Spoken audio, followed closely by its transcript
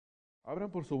Abran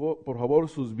por favor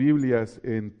sus Biblias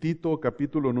en Tito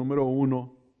capítulo número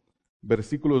 1,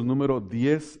 versículos número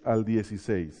 10 al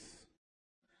 16.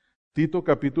 Tito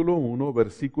capítulo 1,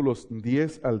 versículos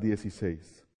 10 al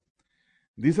 16.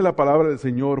 Dice la palabra del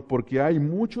Señor: porque hay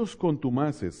muchos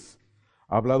contumaces,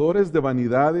 habladores de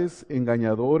vanidades,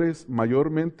 engañadores,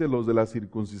 mayormente los de la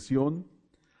circuncisión,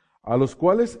 a los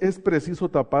cuales es preciso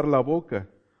tapar la boca,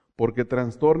 porque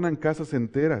trastornan casas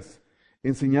enteras,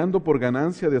 enseñando por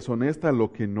ganancia deshonesta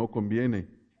lo que no conviene.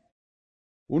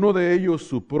 Uno de ellos,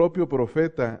 su propio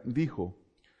profeta, dijo: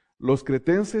 los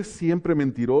cretenses siempre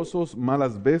mentirosos,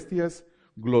 malas bestias,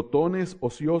 glotones,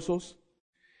 ociosos.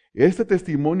 Este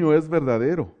testimonio es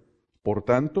verdadero. Por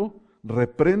tanto,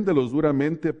 repréndelos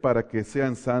duramente para que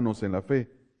sean sanos en la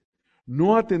fe,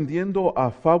 no atendiendo a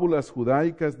fábulas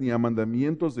judaicas ni a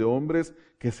mandamientos de hombres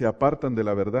que se apartan de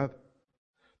la verdad.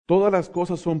 Todas las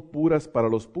cosas son puras para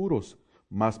los puros,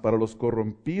 mas para los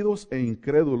corrompidos e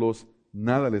incrédulos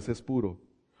nada les es puro,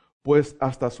 pues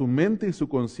hasta su mente y su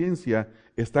conciencia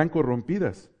están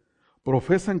corrompidas.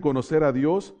 Profesan conocer a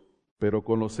Dios, pero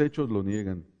con los hechos lo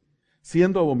niegan,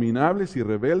 siendo abominables y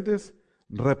rebeldes,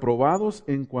 reprobados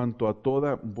en cuanto a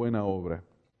toda buena obra.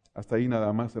 Hasta ahí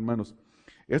nada más, hermanos.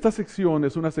 Esta sección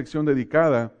es una sección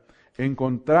dedicada, en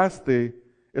contraste,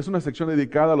 es una sección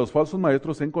dedicada a los falsos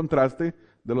maestros en contraste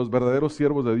de los verdaderos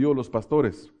siervos de Dios, los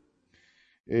pastores.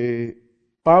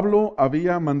 Pablo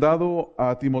había mandado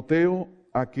a Timoteo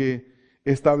a que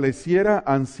estableciera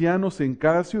ancianos en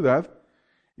cada ciudad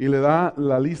y le da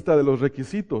la lista de los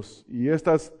requisitos. Y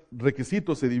estos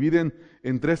requisitos se dividen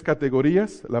en tres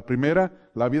categorías. La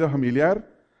primera, la vida familiar.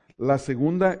 La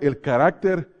segunda, el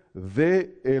carácter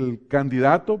del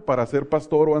candidato para ser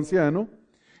pastor o anciano.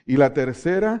 Y la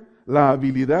tercera, la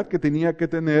habilidad que tenía que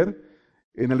tener,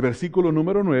 en el versículo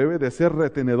número 9, de ser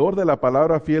retenedor de la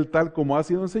palabra fiel tal como ha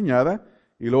sido enseñada.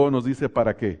 Y luego nos dice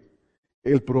para qué.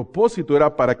 El propósito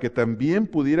era para que también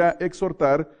pudiera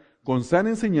exhortar con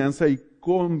sana enseñanza y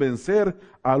convencer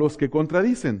a los que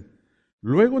contradicen.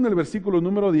 Luego en el versículo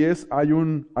número 10 hay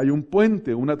un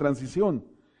puente, una transición.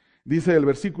 Dice el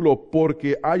versículo: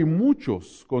 porque hay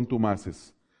muchos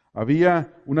contumaces.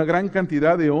 Había una gran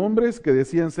cantidad de hombres que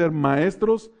decían ser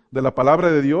maestros de la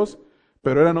palabra de Dios,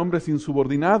 pero eran hombres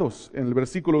insubordinados. En el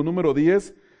versículo número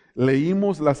 10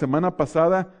 leímos la semana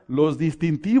pasada los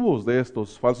distintivos de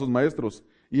estos falsos maestros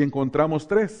y encontramos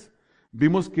tres.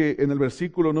 Vimos que en el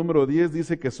versículo número 10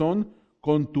 dice que son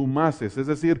contumaces, es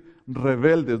decir,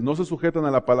 rebeldes, no se sujetan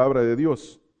a la palabra de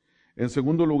Dios. En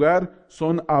segundo lugar,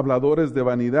 son habladores de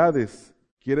vanidades,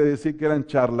 quiere decir que eran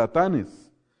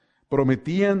charlatanes,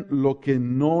 prometían lo que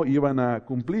no iban a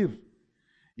cumplir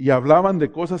y hablaban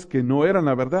de cosas que no eran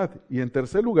la verdad. Y en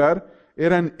tercer lugar,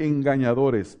 eran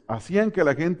engañadores, hacían que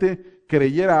la gente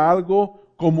creyera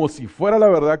algo como si fuera la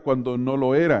verdad cuando no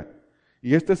lo era.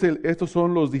 Y estos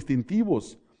son los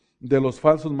distintivos de los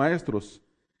falsos maestros.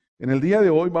 En el día de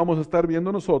hoy vamos a estar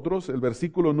viendo nosotros el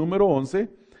versículo número 11,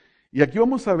 y aquí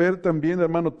vamos a ver también,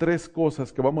 hermano, tres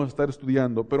cosas que vamos a estar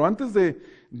estudiando. Pero antes de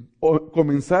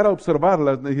comenzar a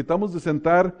observarlas, necesitamos de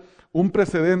sentar un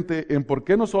precedente en por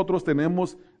qué nosotros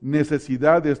tenemos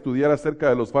necesidad de estudiar acerca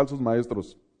de los falsos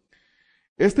maestros.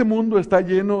 Este mundo está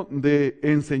lleno de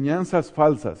enseñanzas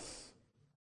falsas.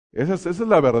 Esa es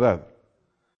la verdad.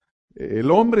 El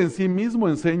hombre en sí mismo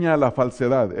enseña la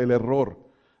falsedad, el error.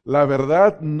 La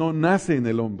verdad no nace en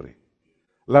el hombre.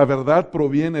 La verdad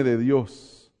proviene de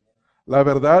Dios. La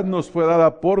verdad nos fue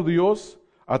dada por Dios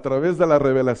a través de la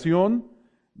revelación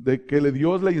de que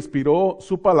Dios le inspiró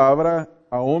su palabra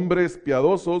a hombres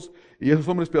piadosos, y esos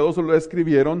hombres piadosos lo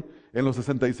escribieron en los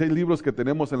 66 libros que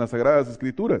tenemos en las Sagradas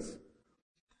Escrituras.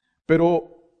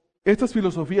 Pero estas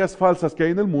filosofías falsas que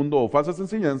hay en el mundo, o falsas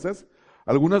enseñanzas,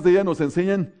 algunas de ellas nos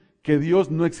enseñan que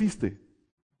Dios no existe,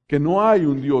 que no hay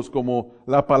un Dios como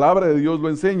la palabra de Dios lo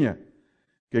enseña,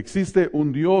 que existe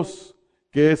un Dios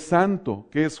que es santo,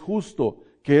 que es justo,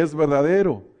 que es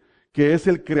verdadero, que es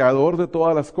el creador de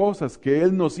todas las cosas, que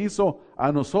Él nos hizo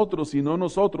a nosotros y no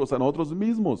nosotros a nosotros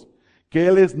mismos, que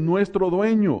Él es nuestro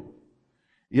dueño.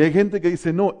 Y hay gente que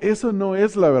dice, no, eso no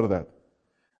es la verdad.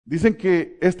 Dicen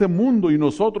que este mundo y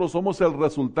nosotros somos el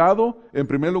resultado, en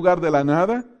primer lugar, de la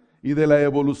nada y de la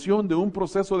evolución de un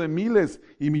proceso de miles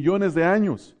y millones de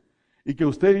años. Y que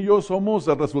usted y yo somos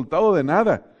el resultado de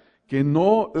nada, que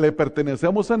no le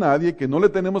pertenecemos a nadie, que no le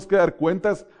tenemos que dar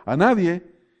cuentas a nadie.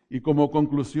 Y como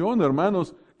conclusión,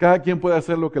 hermanos, cada quien puede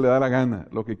hacer lo que le da la gana,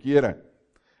 lo que quiera.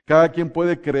 Cada quien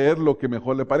puede creer lo que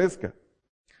mejor le parezca.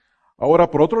 Ahora,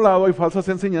 por otro lado, hay falsas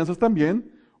enseñanzas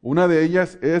también. Una de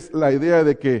ellas es la idea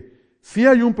de que sí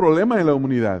hay un problema en la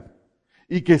humanidad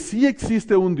y que sí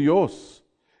existe un Dios,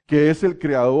 que es el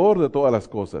creador de todas las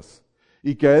cosas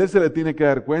y que a Él se le tiene que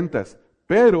dar cuentas,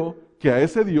 pero que a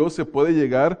ese Dios se puede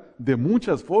llegar de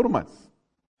muchas formas.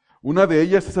 Una de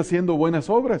ellas es haciendo buenas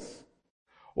obras.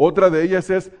 Otra de ellas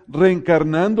es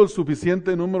reencarnando el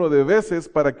suficiente número de veces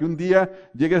para que un día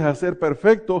llegues a ser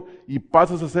perfecto y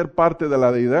pases a ser parte de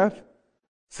la deidad.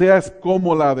 Seas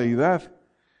como la deidad.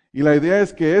 Y la idea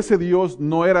es que ese Dios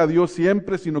no era Dios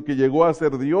siempre, sino que llegó a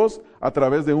ser Dios a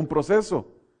través de un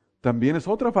proceso. También es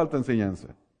otra falsa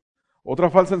enseñanza. Otra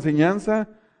falsa enseñanza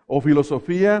o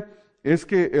filosofía es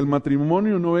que el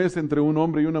matrimonio no es entre un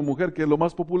hombre y una mujer, que es lo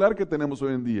más popular que tenemos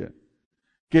hoy en día.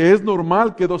 Que es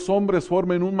normal que dos hombres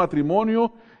formen un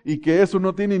matrimonio y que eso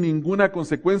no tiene ninguna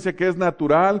consecuencia, que es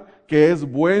natural, que es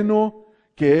bueno,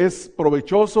 que es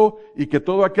provechoso y que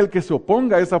todo aquel que se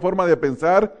oponga a esa forma de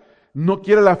pensar no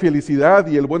quiere la felicidad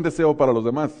y el buen deseo para los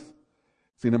demás.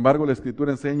 Sin embargo, la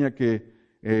Escritura enseña que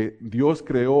Dios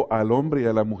creó al hombre y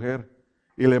a la mujer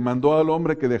y le mandó al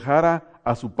hombre que dejara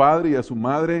a su padre y a su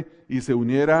madre y se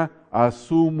uniera a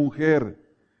su mujer.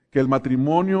 Que el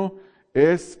matrimonio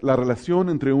es la relación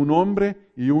entre un hombre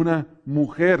y una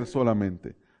mujer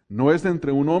solamente. No es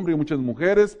entre un hombre y muchas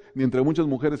mujeres, ni entre muchas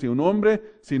mujeres y un hombre,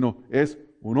 sino es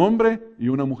un hombre y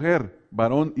una mujer,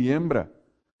 varón y hembra.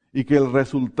 Y que el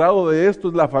resultado de esto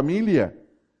es la familia.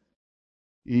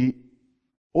 Y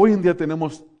hoy en día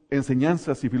tenemos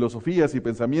enseñanzas y filosofías y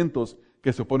pensamientos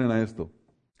que se oponen a esto.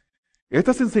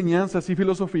 Estas enseñanzas y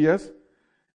filosofías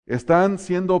están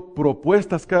siendo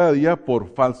propuestas cada día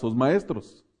por falsos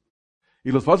maestros.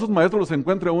 Y los falsos maestros los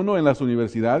encuentra uno en las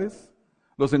universidades,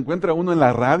 los encuentra uno en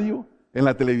la radio, en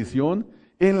la televisión,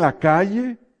 en la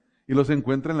calle, y los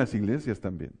encuentra en las iglesias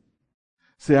también.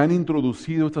 Se han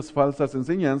introducido estas falsas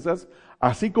enseñanzas,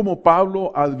 así como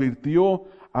Pablo advirtió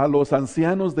a los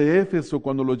ancianos de Éfeso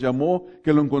cuando los llamó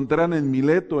que lo encontraran en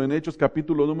Mileto, en Hechos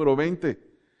capítulo número 20.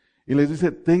 Y les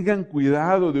dice, tengan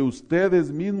cuidado de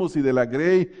ustedes mismos y de la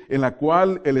grey en la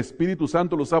cual el Espíritu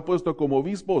Santo los ha puesto como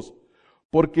obispos,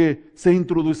 porque se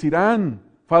introducirán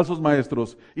falsos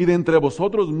maestros y de entre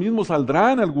vosotros mismos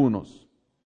saldrán algunos.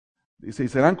 Dice, y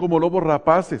serán como lobos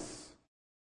rapaces,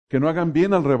 que no hagan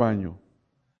bien al rebaño.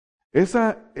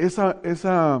 Esa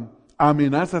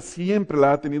amenaza siempre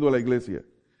la ha tenido la iglesia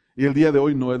y el día de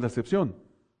hoy no es la excepción.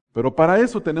 Pero para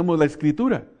eso tenemos la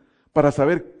Escritura, para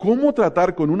saber cómo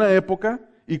tratar con una época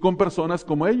y con personas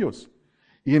como ellos.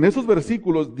 Y en esos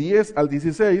versículos 10 al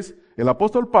 16, el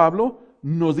apóstol Pablo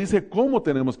nos dice cómo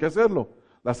tenemos que hacerlo.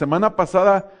 La semana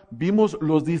pasada vimos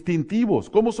los distintivos,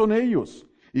 cómo son ellos,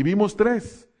 y vimos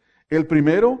 3. El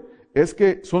primero es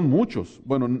que son muchos.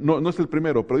 Bueno, no es el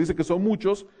primero, pero dice que son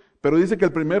muchos, pero dice que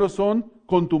el primero son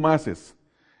contumaces.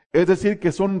 Es decir,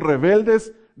 que son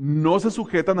rebeldes, no se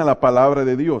sujetan a la palabra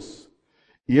de Dios.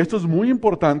 Y esto es muy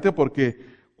importante porque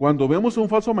cuando vemos a un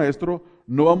falso maestro,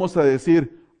 no vamos a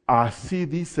decir, así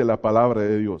dice la palabra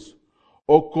de Dios,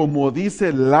 o como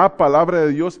dice la palabra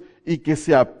de Dios, y que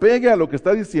se apegue a lo que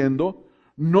está diciendo,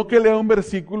 no que lea un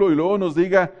versículo y luego nos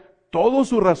diga todo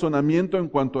su razonamiento en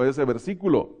cuanto a ese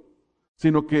versículo,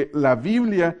 sino que la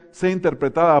Biblia sea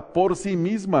interpretada por sí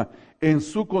misma en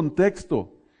su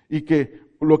contexto y que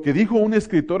lo que dijo un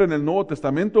escritor en el Nuevo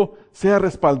Testamento sea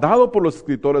respaldado por los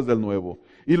escritores del Nuevo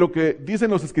y lo que dicen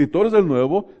los escritores del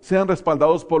Nuevo sean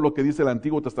respaldados por lo que dice el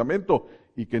Antiguo Testamento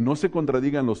y que no se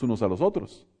contradigan los unos a los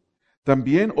otros.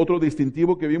 También otro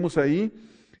distintivo que vimos ahí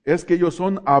es que ellos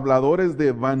son habladores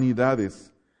de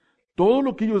vanidades. Todo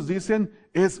lo que ellos dicen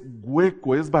es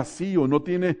hueco, es vacío, no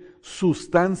tiene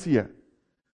sustancia.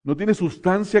 No tiene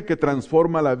sustancia que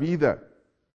transforma la vida.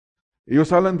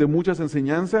 Ellos hablan de muchas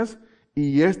enseñanzas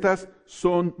y estas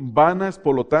son vanas,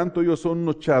 por lo tanto ellos son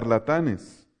unos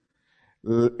charlatanes.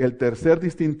 El tercer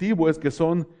distintivo es que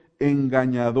son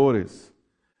engañadores.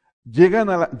 Llevan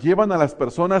a las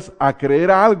personas a creer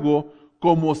algo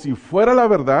como si fuera la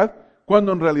verdad,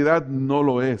 cuando en realidad no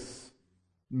lo es.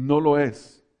 No lo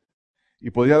es.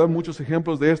 Y podría dar muchos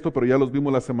ejemplos de esto, pero ya los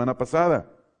vimos la semana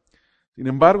pasada. Sin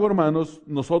embargo, hermanos,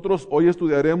 nosotros hoy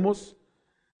estudiaremos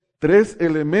 3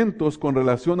 elementos con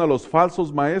relación a los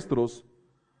falsos maestros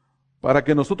para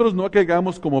que nosotros no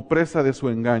caigamos como presa de su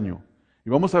engaño. Y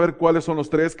vamos a ver cuáles son los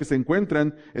 3 que se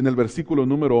encuentran en el versículo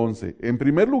número 11. En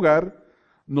primer lugar,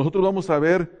 nosotros vamos a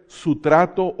ver su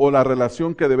trato o la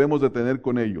relación que debemos de tener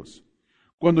con ellos.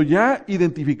 Cuando ya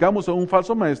identificamos a un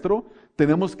falso maestro,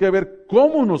 tenemos que ver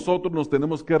cómo nosotros nos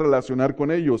tenemos que relacionar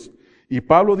con ellos. Y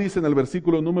Pablo dice en el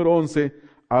versículo número 11,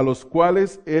 a los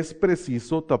cuales es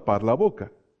preciso tapar la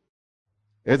boca.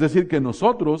 Es decir, que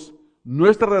nosotros,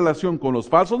 nuestra relación con los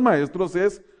falsos maestros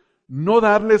es no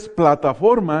darles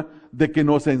plataforma de que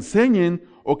nos enseñen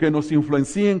o que nos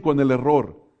influencien con el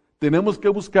error. Tenemos que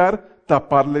buscar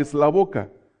taparles la boca.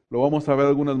 Lo vamos a ver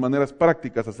algunas maneras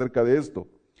prácticas acerca de esto.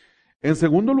 En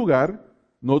segundo lugar,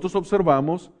 nosotros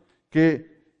observamos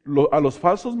que a los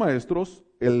falsos maestros,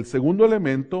 el segundo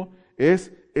elemento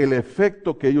es el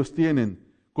efecto que ellos tienen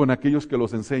con aquellos que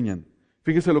los enseñan.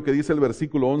 Fíjese lo que dice el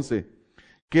versículo 11,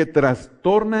 que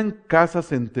trastornan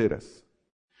casas enteras.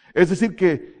 Es decir,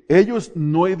 que ellos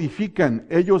no edifican,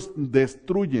 ellos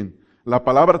destruyen. La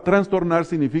palabra trastornar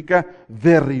significa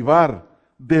derribar,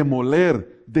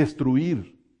 demoler,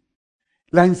 destruir.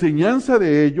 La enseñanza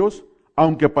de ellos,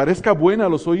 aunque parezca buena a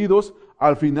los oídos,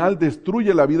 al final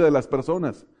destruye la vida de las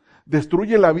personas,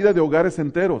 destruye la vida de hogares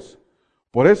enteros.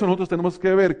 Por eso nosotros tenemos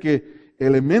que ver que el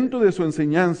elemento de su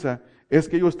enseñanza es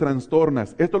que ellos trastornan.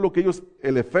 Esto es lo que ellos,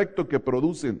 el efecto que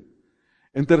producen.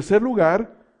 En tercer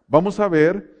lugar, vamos a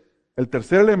ver el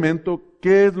tercer elemento,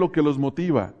 qué es lo que los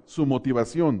motiva, su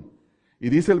motivación. Y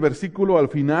dice el versículo al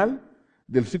final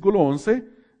del versículo 11,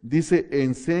 dice,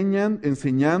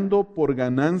 enseñando por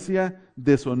ganancia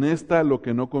deshonesta lo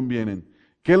que no convienen.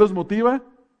 ¿Qué los motiva?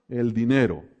 El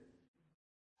dinero.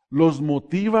 Los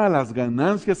motiva a las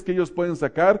ganancias que ellos pueden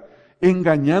sacar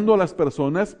engañando a las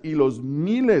personas y los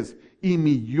miles y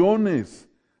millones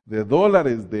de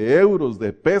dólares, de euros,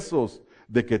 de pesos,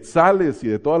 de quetzales y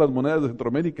de todas las monedas de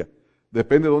Centroamérica.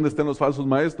 Depende de dónde estén los falsos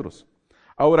maestros.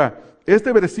 Ahora,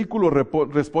 este versículo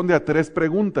responde a 3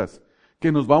 preguntas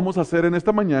que nos vamos a hacer en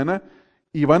esta mañana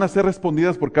y van a ser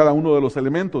respondidas por cada uno de los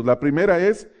elementos. La primera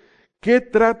es, ¿qué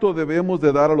trato debemos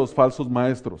de dar a los falsos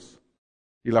maestros?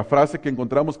 Y la frase que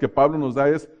encontramos que Pablo nos da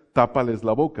es, tápales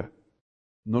la boca,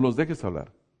 no los dejes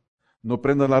hablar. No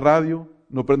prendas la radio,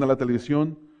 no prendas la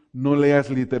televisión, no leas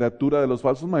literatura de los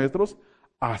falsos maestros,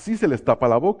 así se les tapa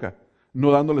la boca,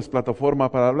 no dándoles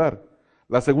plataforma para hablar.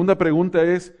 La segunda pregunta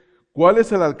es, ¿cuál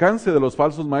es el alcance de los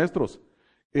falsos maestros?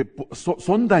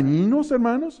 ¿Son dañinos,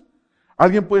 hermanos?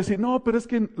 Alguien puede decir, no, pero es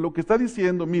que lo que está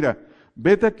diciendo, mira,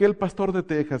 vete a aquel pastor de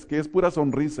Texas, que es pura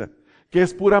sonrisa, que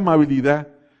es pura amabilidad.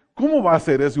 ¿Cómo va a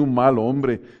ser ese un mal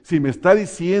hombre si me está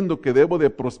diciendo que debo de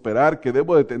prosperar, que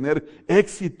debo de tener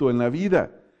éxito en la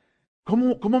vida?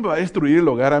 ¿Cómo me va a destruir el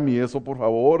hogar a mí eso, por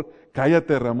favor?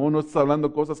 Cállate, Ramón, no estás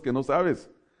hablando cosas que no sabes.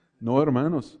 No,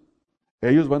 hermanos.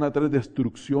 Ellos van a traer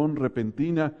destrucción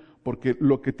repentina porque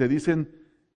lo que te dicen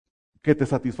que te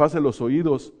satisface los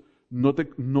oídos no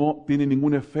tiene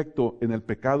ningún efecto en el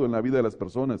pecado, en la vida de las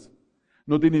personas.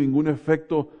 No tiene ningún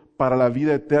efecto para la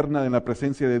vida eterna en la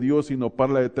presencia de Dios, sino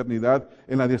para la eternidad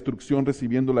en la destrucción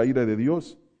recibiendo la ira de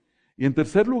Dios. Y en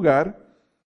tercer lugar,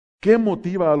 ¿qué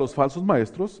motiva a los falsos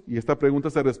maestros? Y esta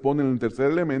pregunta se responde en el tercer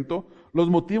elemento.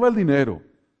 Los motiva el dinero,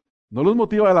 no los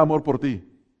motiva el amor por ti.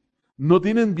 No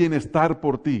tienen bienestar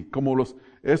por ti, como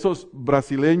esos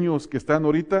brasileños que están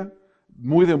ahorita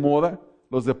muy de moda,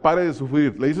 los de pare de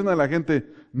sufrir. Le dicen a la gente,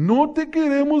 no te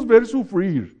queremos ver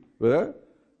sufrir, ¿verdad?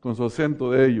 Con su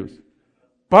acento de ellos.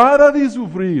 Para de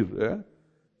sufrir, ¿verdad?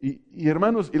 Y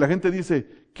hermanos, y la gente dice,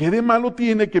 ¿qué de malo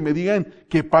tiene que me digan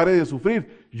que pare de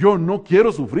sufrir? Yo no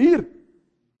quiero sufrir.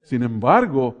 Sin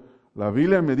embargo, la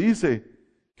Biblia me dice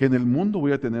que en el mundo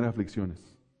voy a tener aflicciones.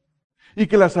 Y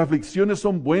que las aflicciones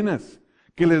son buenas,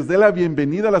 que les dé la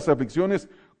bienvenida a las aflicciones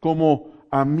como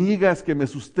amigas que me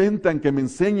sustentan, que me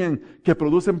enseñan, que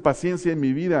producen paciencia en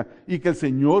mi vida y que el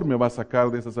Señor me va a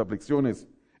sacar de esas aflicciones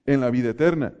en la vida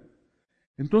eterna.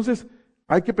 Entonces,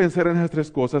 hay que pensar en esas 3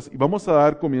 cosas y vamos a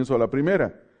dar comienzo a la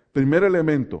primera. Primer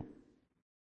elemento,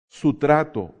 su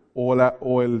trato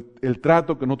o el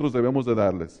trato que nosotros debemos de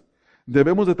darles.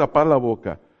 Debemos de tapar la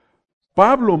boca.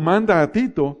 Pablo manda a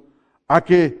Tito a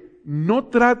que no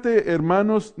trate,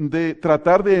 hermanos, de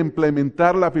tratar de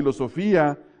implementar la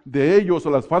filosofía de ellos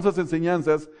o las falsas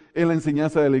enseñanzas en la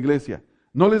enseñanza de la iglesia.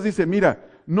 No les dice, mira,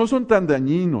 no son tan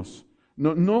dañinos,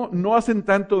 no hacen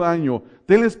tanto daño,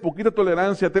 tenles poquita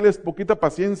tolerancia, tenles poquita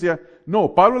paciencia.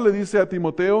 No, Pablo le dice a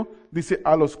Timoteo, dice,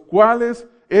 a los cuales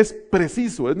es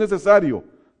preciso, es necesario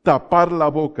tapar la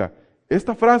boca.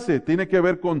 Esta frase tiene que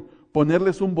ver con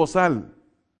ponerles un bozal.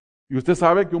 Y usted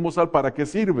sabe que un bozal ¿para qué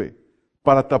sirve?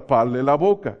 Para taparle la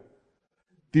boca.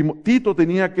 Tito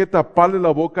tenía que taparle la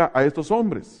boca a estos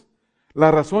hombres.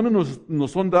 Las razones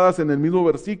nos son dadas en el mismo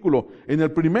versículo. En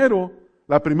el primero,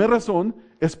 la primera razón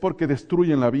es porque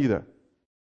destruyen la vida.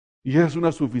 Y es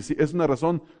una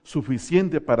razón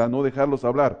suficiente para no dejarlos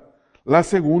hablar. La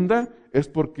segunda es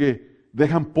porque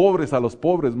dejan pobres a los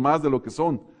pobres más de lo que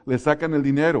son. Les sacan el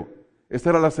dinero. Esta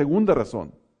era la segunda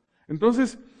razón.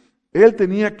 Entonces, él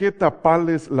tenía que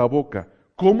taparles la boca.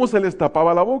 ¿Cómo se les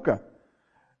tapaba la boca?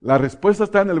 La respuesta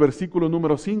está en el versículo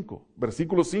número 5.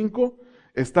 Versículo 5,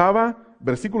 Estaba,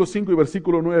 versículo 5 y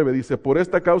versículo 9, dice, por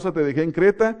esta causa te dejé en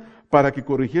Creta para que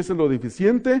corrigieses lo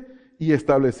deficiente y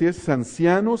establecieses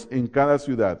ancianos en cada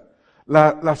ciudad.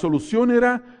 La solución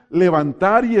era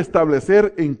levantar y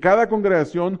establecer en cada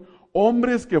congregación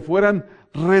hombres que fueran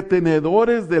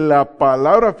retenedores de la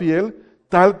palabra fiel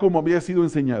tal como había sido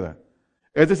enseñada.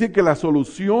 Es decir, que la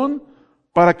solución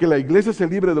para que la iglesia se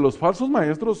libre de los falsos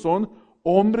maestros son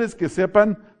hombres que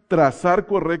sepan trazar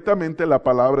correctamente la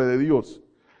palabra de Dios,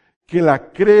 que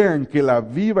la crean, que la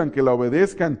vivan, que la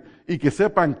obedezcan y que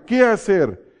sepan qué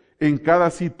hacer en cada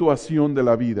situación de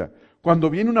la vida. Cuando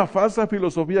viene una falsa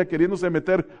filosofía queriéndose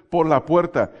meter por la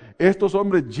puerta, estos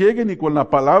hombres lleguen y con la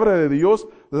palabra de Dios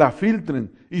la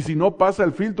filtren. Y si no pasa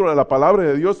el filtro de la palabra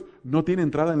de Dios, no tiene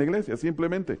entrada en la iglesia,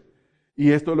 simplemente.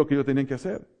 Y esto es lo que ellos tenían que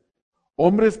hacer.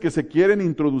 Hombres que se quieren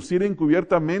introducir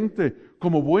encubiertamente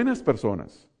como buenas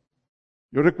personas.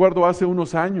 Yo recuerdo hace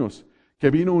unos años que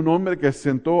vino un hombre que se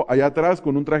sentó allá atrás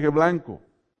con un traje blanco.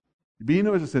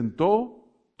 Vino y se sentó,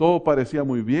 todo parecía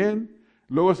muy bien.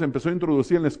 Luego se empezó a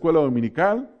introducir en la escuela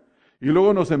dominical y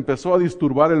luego nos empezó a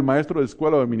disturbar el maestro de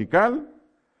escuela dominical.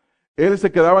 Él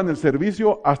se quedaba en el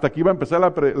servicio hasta que iba a empezar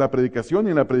la predicación y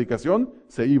en la predicación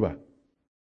se iba.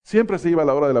 Siempre se iba a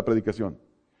la hora de la predicación.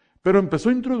 Pero empezó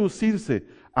a introducirse,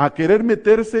 a querer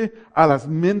meterse a las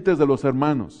mentes de los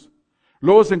hermanos.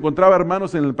 Luego se encontraba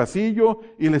hermanos en el pasillo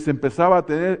y les empezaba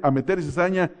a meter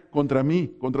cizaña contra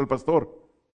mí, contra el pastor.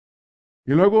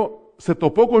 Y luego se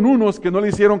topó con unos que no le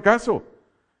hicieron caso,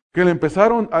 que le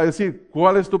empezaron a decir,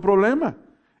 ¿cuál es tu problema?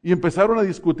 Y empezaron a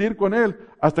discutir con él,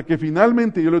 hasta que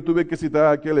finalmente yo le tuve que citar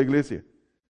aquí a la iglesia.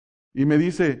 Y me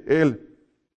dice él,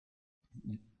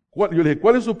 yo le dije,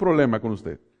 ¿cuál es su problema con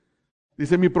usted?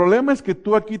 Dice, mi problema es que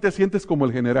tú aquí te sientes como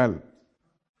el general.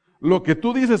 Lo que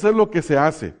tú dices es lo que se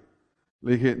hace.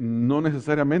 Le dije, no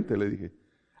necesariamente, le dije.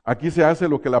 Aquí se hace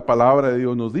lo que la palabra de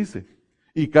Dios nos dice.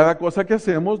 Y cada cosa que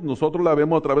hacemos, nosotros la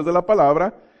vemos a través de la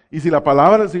palabra. Y si la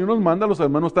palabra del Señor nos manda, los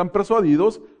hermanos están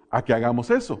persuadidos a que hagamos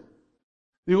eso.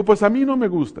 Digo, pues a mí no me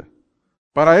gusta.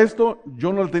 Para esto,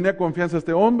 yo no le tenía confianza a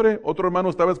este hombre. Otro hermano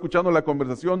estaba escuchando la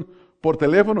conversación por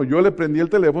teléfono. Yo le prendí el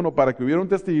teléfono para que hubiera un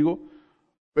testigo.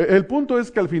 El punto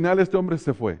es que al final este hombre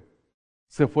se fue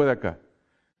de acá.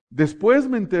 Después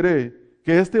me enteré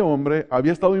que este hombre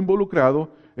había estado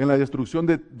involucrado en la destrucción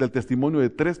del testimonio de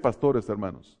 3 pastores,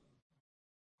 hermanos.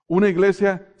 Una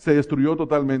iglesia se destruyó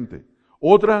totalmente,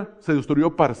 otra se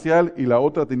destruyó parcial y la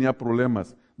otra tenía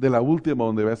problemas, de la última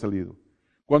donde había salido.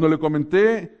 Cuando le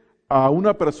comenté a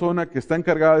una persona que está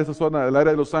encargada de esa zona del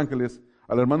área de Los Ángeles,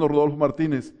 al hermano Rodolfo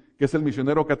Martínez, que es el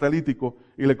misionero catalítico,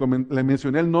 y le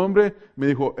mencioné el nombre, me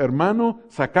dijo, hermano,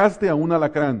 sacaste a un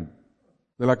alacrán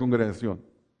de la congregación.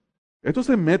 Estos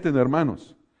se meten,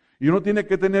 hermanos, y uno tiene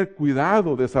que tener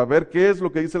cuidado de saber qué es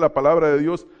lo que dice la palabra de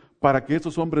Dios para que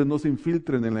estos hombres no se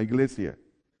infiltren en la iglesia,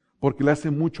 porque le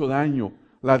hacen mucho daño,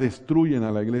 la destruyen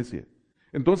a la iglesia.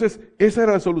 Entonces, esa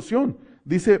era la solución.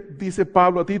 Dice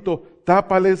Pablo a Tito,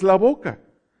 tápales la boca.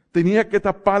 Tenía que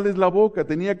taparles la boca,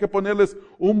 tenía que ponerles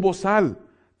un bozal.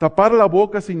 Tapar la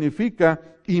boca significa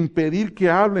impedir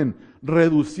que hablen,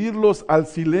 reducirlos al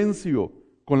silencio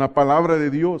con la palabra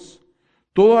de Dios.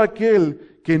 Todo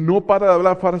aquel que no para de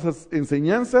hablar falsas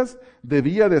enseñanzas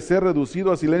debía de ser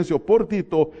reducido a silencio por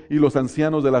Tito y los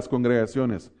ancianos de las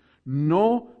congregaciones.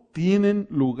 No tienen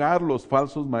lugar los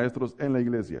falsos maestros en la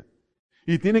iglesia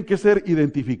y tienen que ser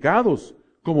identificados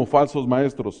como falsos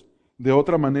maestros. De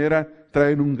otra manera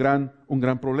traen un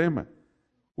gran problema.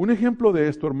 Un ejemplo de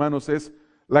esto, hermanos, es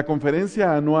la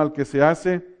conferencia anual que se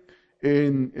hace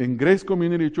en Grace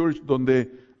Community Church,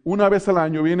 donde una vez al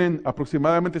año vienen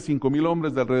aproximadamente 5,000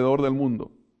 hombres de alrededor del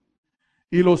mundo.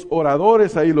 Y los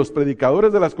oradores ahí, los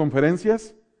predicadores de las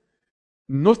conferencias,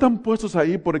 no están puestos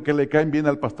ahí porque le caen bien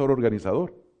al pastor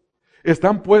organizador.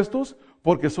 Están puestos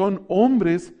porque son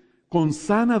hombres con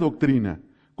sana doctrina,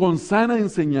 con sana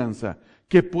enseñanza,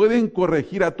 que pueden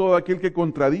corregir a todo aquel que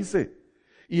contradice.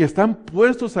 Y están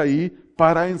puestos ahí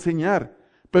para enseñar.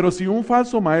 Pero si un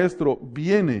falso maestro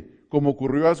viene, como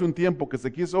ocurrió hace un tiempo que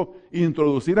se quiso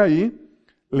introducir ahí,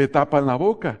 le tapan la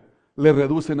boca, le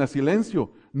reducen a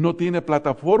silencio, no tiene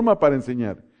plataforma para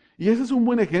enseñar. Y ese es un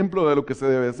buen ejemplo de lo que se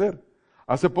debe hacer.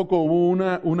 Hace poco hubo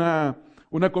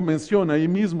una convención ahí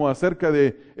mismo acerca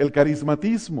de el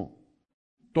carismatismo,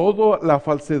 toda la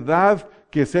falsedad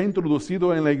que se ha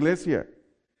introducido en la iglesia.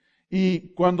 Y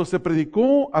cuando se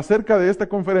predicó acerca de esta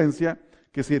conferencia,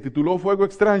 que se tituló Fuego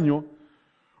Extraño,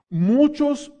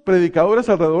 muchos predicadores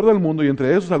alrededor del mundo, y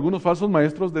entre esos algunos falsos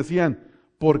maestros, decían,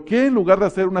 ¿por qué en lugar de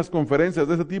hacer unas conferencias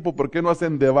de ese tipo, por qué no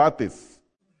hacen debates?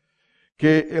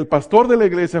 Que el pastor de la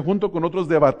iglesia junto con otros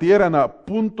debatieran a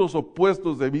puntos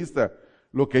opuestos de vista.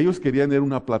 Lo que ellos querían era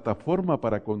una plataforma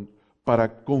para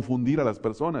confundir a las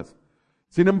personas.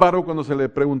 Sin embargo, cuando se le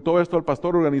preguntó esto al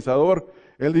pastor organizador,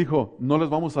 él dijo, no les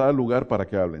vamos a dar lugar para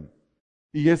que hablen.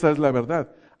 Y esa es la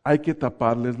verdad. Hay que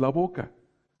taparles la boca.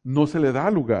 No se le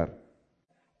da lugar.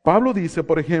 Pablo dice,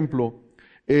 por ejemplo,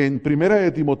 en 1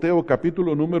 de Timoteo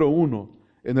capítulo número 1,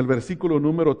 en el versículo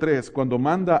número 3, cuando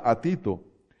manda a Tito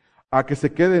a que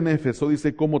se quede en Éfeso,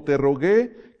 dice, como te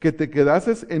rogué que te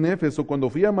quedases en Éfeso cuando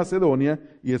fui a Macedonia,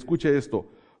 y escuche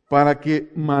esto, para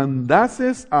que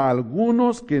mandases a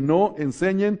algunos que no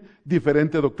enseñen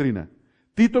diferente doctrina.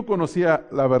 Tito conocía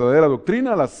la verdadera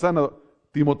doctrina,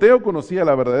 Timoteo conocía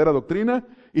la verdadera doctrina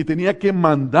y tenía que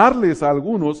mandarles a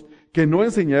algunos que no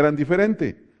enseñaran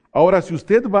diferente. Ahora, si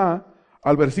usted va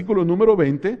al versículo número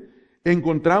 20,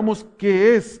 encontramos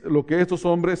qué es lo que estos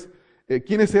hombres,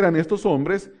 quiénes eran estos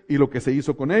hombres y lo que se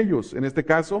hizo con ellos. En este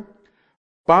caso,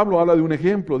 Pablo habla de un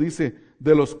ejemplo, dice,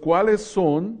 de los cuales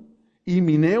son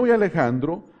Himeneo y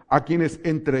Alejandro, a quienes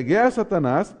entregué a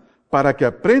Satanás para que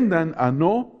aprendan a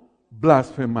no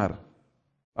blasfemar.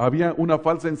 Había una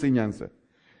falsa enseñanza.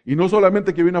 Y no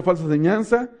solamente que había una falsa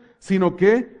enseñanza, sino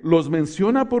que los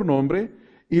menciona por nombre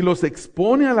y los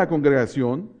expone a la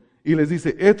congregación y les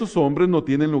dice, estos hombres no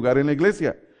tienen lugar en la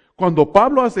iglesia. Cuando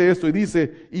Pablo hace esto y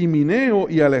dice, Himeneo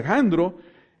y Alejandro,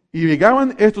 y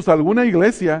llegaban estos a alguna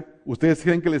iglesia, ¿ustedes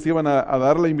creen que les iban a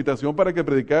dar la invitación para que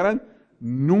predicaran?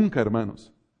 Nunca,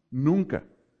 hermanos, nunca.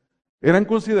 Eran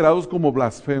considerados como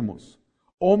blasfemos,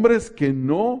 hombres que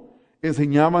no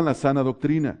enseñaban la sana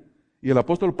doctrina. Y el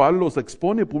apóstol Pablo los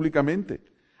expone públicamente.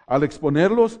 Al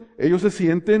exponerlos, ellos se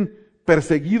sienten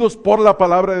perseguidos por la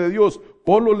palabra de Dios,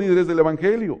 por los líderes del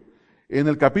evangelio. En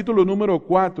el capítulo número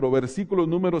 4, versículo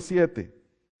número 7,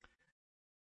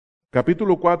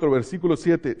 capítulo 4, versículo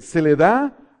 7, se le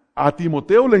da a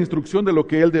Timoteo la instrucción de lo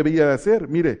que él debía de hacer.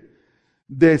 Mire,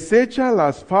 desecha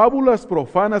las fábulas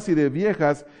profanas y de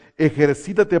viejas,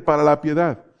 ejercítate para la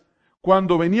piedad.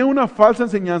 Cuando venía una falsa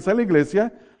enseñanza a la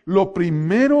iglesia, lo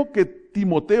primero que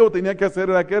Timoteo tenía que hacer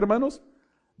era, ¿qué, hermanos?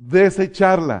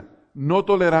 Desecharla, no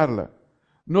tolerarla.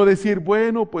 No decir,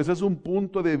 bueno, pues es un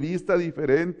punto de vista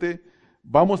diferente,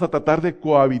 vamos a tratar de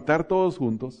cohabitar todos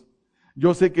juntos.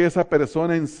 Yo sé que esa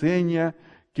persona enseña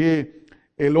que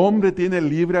el hombre tiene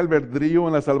libre albedrío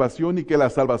en la salvación y que la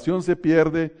salvación se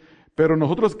pierde, pero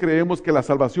nosotros creemos que la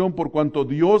salvación, por cuanto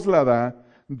Dios la da,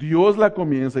 Dios la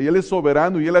comienza y Él es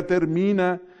soberano y Él la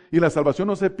termina y la salvación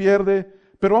no se pierde,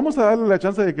 pero vamos a darle la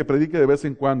chance de que predique de vez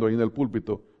en cuando ahí en el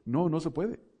púlpito. No, no se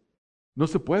puede. No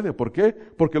se puede. ¿Por qué?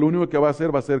 Porque lo único que va a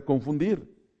ser confundir.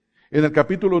 En el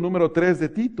capítulo número 3 de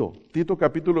Tito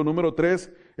capítulo número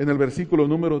 3, en el versículo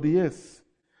número 10,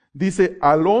 dice,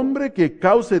 al hombre que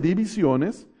cause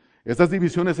divisiones, estas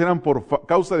divisiones eran por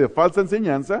causa de falsa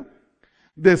enseñanza,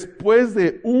 después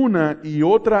de una y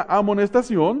otra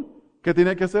amonestación, ¿qué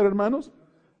tenía que hacer, hermanos?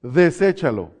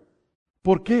 Deséchalo.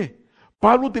 ¿Por qué?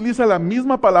 Pablo utiliza la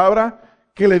misma palabra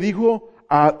que le dijo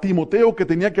a Timoteo que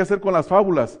tenía que hacer con las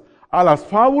fábulas. A las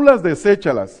fábulas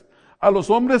deséchalas. A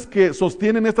los hombres que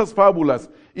sostienen estas fábulas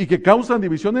y que causan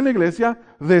división en la iglesia,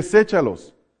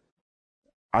 deséchalos.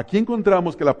 Aquí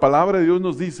encontramos que la palabra de Dios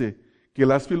nos dice que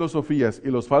las filosofías y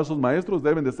los falsos maestros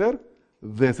deben de ser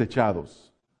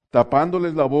desechados,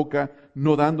 tapándoles la boca,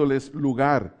 no dándoles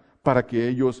lugar para que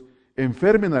ellos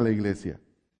enfermen a la iglesia.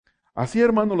 Así,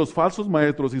 hermanos, los falsos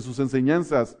maestros y sus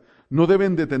enseñanzas no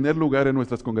deben de tener lugar en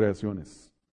nuestras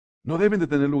congregaciones. No deben de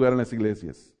tener lugar en las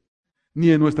iglesias,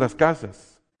 ni en nuestras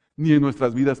casas, ni en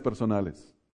nuestras vidas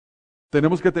personales.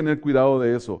 Tenemos que tener cuidado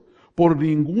de eso. Por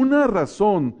ninguna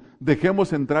razón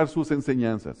dejemos entrar sus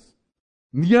enseñanzas,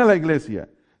 ni a la iglesia,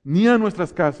 ni a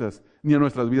nuestras casas, ni a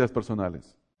nuestras vidas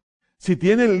personales. Si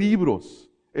tiene libros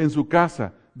en su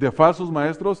casa de falsos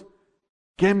maestros,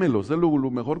 quémelos, es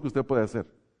lo mejor que usted puede hacer.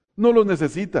 No los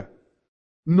necesita,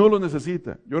 no los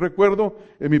necesita. Yo recuerdo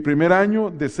en mi primer año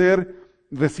de ser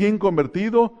recién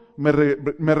convertido,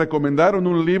 me recomendaron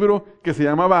un libro que se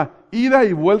llamaba Ida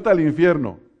y Vuelta al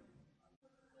Infierno,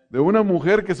 de una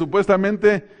mujer que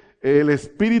supuestamente el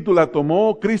Espíritu la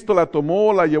tomó, Cristo la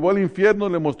tomó, la llevó al infierno,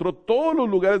 le mostró todos los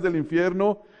lugares del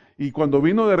infierno, y cuando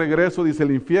vino de regreso dice,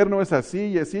 el infierno es así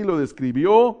y así, lo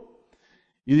describió,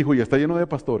 y dijo, ya está lleno de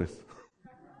pastores.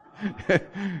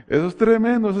 Eso es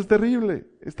tremendo, eso es terrible,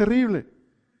 es terrible.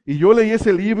 Y yo leí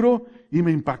ese libro y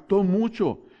me impactó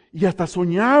mucho, y hasta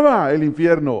soñaba el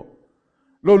infierno.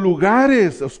 Los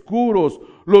lugares oscuros,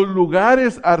 los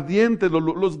lugares ardientes,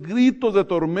 los gritos de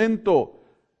tormento.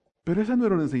 Pero esa no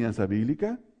era una enseñanza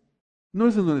bíblica. No,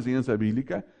 esa es una enseñanza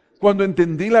bíblica. Cuando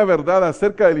entendí la verdad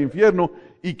acerca del infierno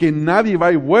y que nadie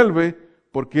va y vuelve,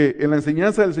 porque en la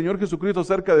enseñanza del Señor Jesucristo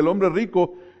acerca del hombre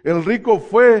rico, el rico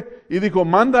fue y dijo,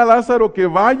 manda a Lázaro que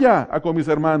vaya con mis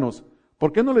hermanos.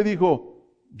 ¿Por qué no le dijo,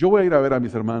 yo voy a ir a ver a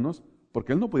mis hermanos?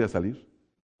 Porque él no podía salir.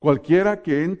 Cualquiera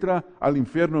que entra al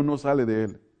infierno no sale de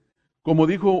él. Como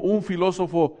dijo un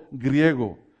filósofo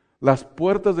griego, las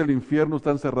puertas del infierno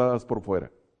están cerradas por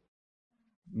fuera.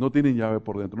 No tienen llave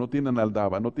por dentro, no tienen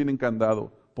aldaba, no tienen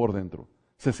candado por dentro.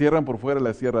 Se cierran por fuera,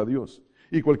 las cierra Dios.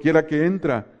 Y cualquiera que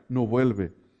entra no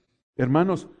vuelve.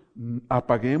 Hermanos,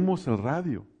 apaguemos el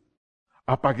radio,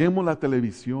 apaguemos la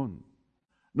televisión.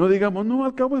 No digamos, no,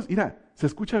 al cabo mira, se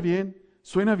escucha bien,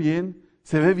 suena bien,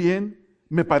 se ve bien,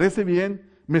 me parece bien,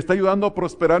 me está ayudando a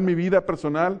prosperar mi vida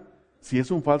personal. Si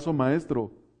es un falso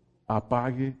maestro,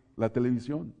 apague la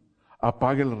televisión,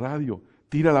 apague el radio,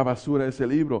 tira a la basura ese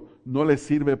libro, no le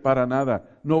sirve para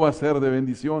nada, no va a ser de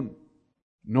bendición,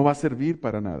 no va a servir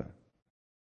para nada.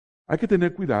 Hay que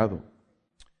tener cuidado.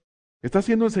 ¿Está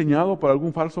siendo enseñado por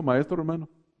algún falso maestro, hermano?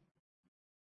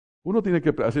 Uno tiene que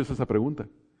hacerse esa pregunta.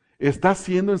 ¿Está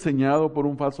siendo enseñado por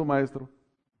un falso maestro?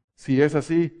 Si es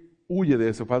así, huye de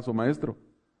ese falso maestro.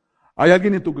 ¿Hay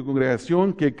alguien en tu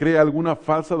congregación que cree alguna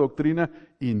falsa doctrina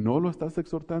y no lo estás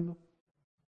exhortando?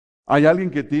 ¿Hay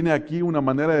alguien que tiene aquí una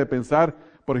manera de pensar,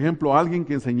 por ejemplo, alguien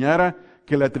que enseñara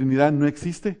que la Trinidad no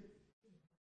existe?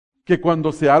 Que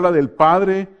cuando se habla del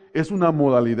Padre es una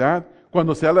modalidad,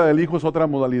 cuando se habla del Hijo es otra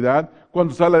modalidad,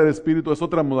 cuando se habla del Espíritu es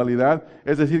otra modalidad.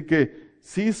 Es decir, que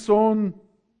sí son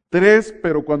tres,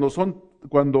 pero cuando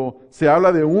se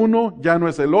habla de uno ya no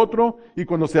es el otro, y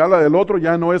cuando se habla del otro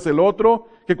ya no es el otro,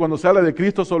 que cuando se habla de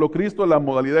Cristo solo Cristo, la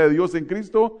modalidad de Dios en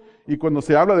Cristo, y cuando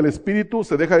se habla del Espíritu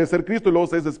se deja de ser Cristo y luego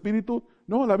se es Espíritu.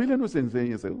 No, la Biblia no se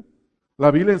enseña eso.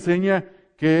 La Biblia enseña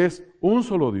que es un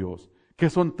solo Dios, que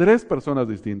son tres personas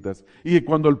distintas. Y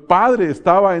cuando el Padre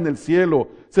estaba en el cielo,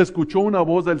 se escuchó una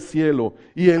voz del cielo,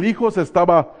 y el Hijo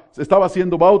estaba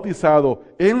siendo bautizado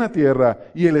en la tierra,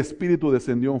 y el Espíritu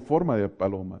descendió en forma de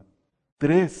paloma.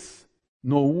 Tres,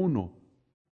 no uno,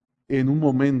 en un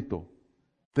momento.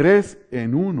 Tres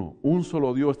en uno, un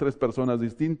solo Dios, tres personas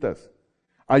distintas.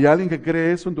 ¿Hay alguien que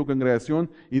cree eso en tu congregación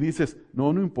y dices,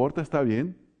 no importa, está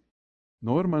bien?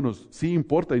 No, hermanos, sí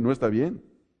importa y no está bien.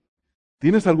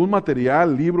 ¿Tienes algún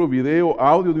material, libro, video,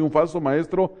 audio de un falso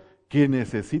maestro que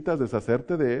necesitas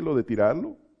deshacerte de él o de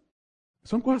tirarlo?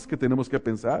 Son cosas que tenemos que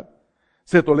pensar.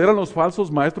 ¿Se toleran los falsos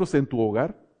maestros en tu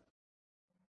hogar?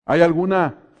 ¿Hay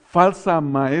alguna falsa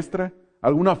maestra,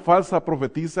 alguna falsa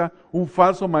profetisa, un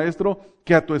falso maestro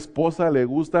que a tu esposa le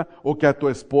gusta o que a tu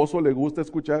esposo le gusta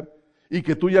escuchar? Y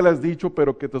que tú ya le has dicho,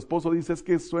 pero que tu esposo dice, es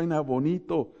que suena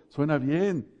bonito, suena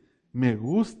bien, me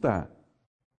gusta.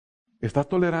 ¿Estás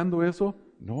tolerando eso?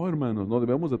 No, hermanos, no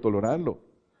debemos de tolerarlo.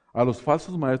 A los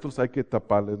falsos maestros hay que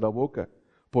taparles la boca.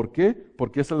 ¿Por qué?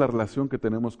 Porque esa es la relación que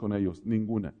tenemos con ellos.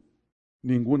 Ninguna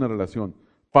relación.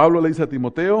 Pablo le dice a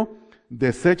Timoteo,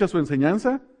 desecha su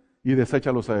enseñanza y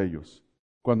deséchalos a ellos,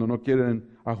 cuando no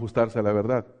quieren ajustarse a la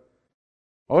verdad.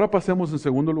 Ahora pasemos en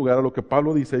segundo lugar a lo que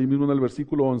Pablo dice ahí mismo en el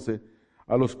versículo 11,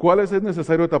 a los cuales es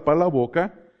necesario tapar la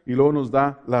boca, y luego nos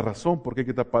da la razón por qué hay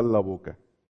que tapar la boca.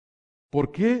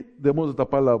 ¿Por qué debemos de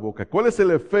tapar la boca? ¿Cuál es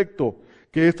el efecto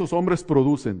que estos hombres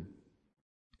producen?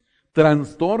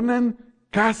 Trastornan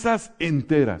casas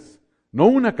enteras. No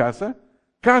una casa,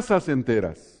 casas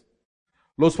enteras.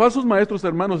 Los falsos maestros,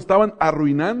 hermanos, estaban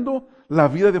arruinando la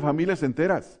vida de familias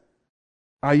enteras.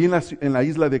 Ahí en la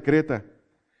isla de Creta.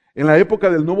 En la época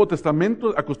del Nuevo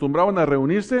Testamento acostumbraban a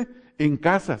reunirse en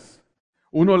casas.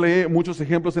 Uno lee muchos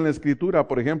ejemplos en la Escritura.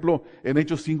 Por ejemplo, en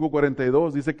Hechos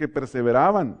 5:42 dice que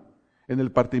perseveraban en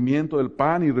el partimiento del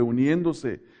pan y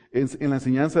reuniéndose en la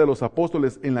enseñanza de los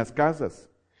apóstoles en las casas.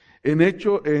 En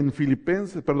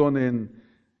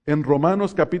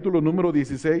Romanos capítulo número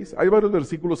 16, hay varios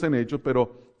versículos en Hechos,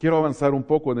 pero quiero avanzar un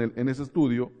poco en ese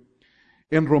estudio.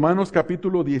 En Romanos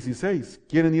capítulo 16,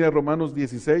 ¿quieren ir a Romanos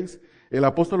 16? El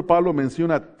apóstol Pablo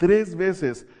menciona 3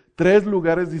 veces 3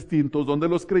 lugares distintos donde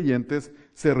los creyentes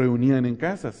se reunían en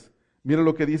casas. Mira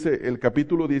lo que dice el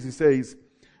capítulo 16,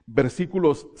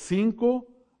 versículos 5,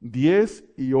 10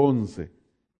 y 11.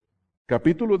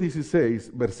 Capítulo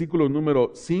 16, versículo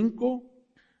número 5,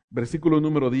 versículo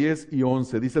número 10 y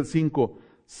 11. Dice el 5,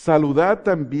 saludad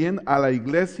también a la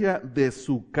iglesia de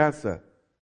su casa.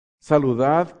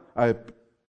 Saludad a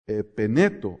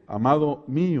Epeneto, amado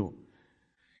mío,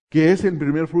 que es el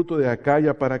primer fruto de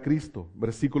Acaya para Cristo.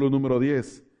 Versículo número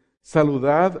 10.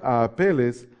 Saludad a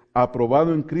Apeles,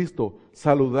 aprobado en Cristo.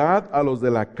 Saludad a los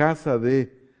de la casa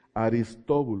de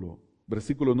Aristóbulo.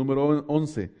 Versículo número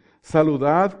 11.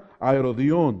 Saludad a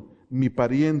Herodión, mi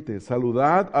pariente.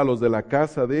 Saludad a los de la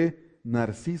casa de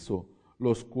Narciso,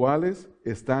 los cuales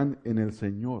están en el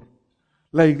Señor.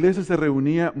 La iglesia se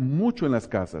reunía mucho en las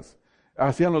casas.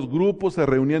 Hacían los grupos, se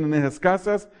reunían en esas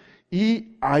casas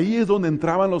y ahí es donde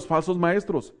entraban los falsos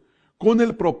maestros, con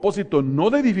el propósito no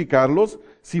de edificarlos,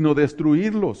 sino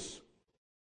destruirlos.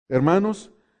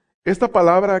 Hermanos, esta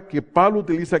palabra que Pablo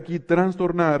utiliza aquí,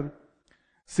 trastornar,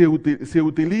 se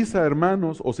utiliza,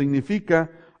 hermanos, o significa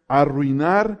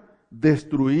arruinar,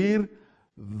 destruir,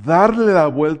 darle la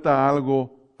vuelta a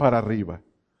algo para arriba.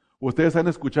 Ustedes han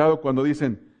escuchado cuando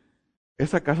dicen,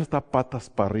 esa casa está patas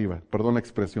para arriba, perdón la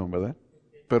expresión, ¿verdad?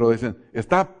 Pero dicen,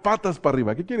 está patas para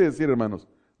arriba. ¿Qué quiere decir, hermanos?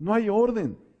 No hay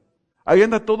orden. Ahí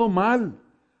anda todo mal.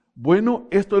 Bueno,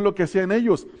 esto es lo que hacían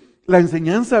ellos. La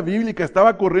enseñanza bíblica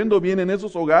estaba corriendo bien en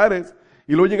esos hogares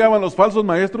y luego llegaban los falsos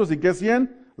maestros y ¿qué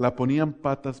hacían? La ponían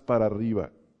patas para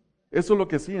arriba. Eso es lo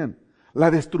que hacían. La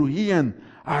destruían.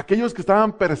 A aquellos que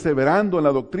estaban perseverando en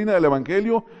la doctrina del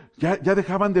Evangelio ya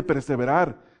dejaban de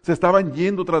perseverar. Se estaban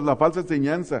yendo tras la falsa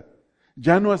enseñanza.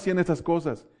 Ya no hacían esas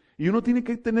cosas. Y uno tiene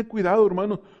que tener cuidado,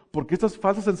 hermanos, porque estas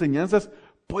falsas enseñanzas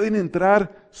pueden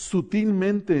entrar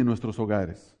sutilmente en nuestros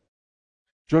hogares.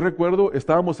 Yo recuerdo,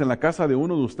 estábamos en la casa de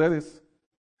uno de ustedes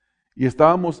y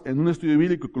estábamos en un estudio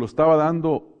bíblico que lo estaba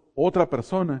dando otra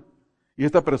persona y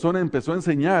esta persona empezó a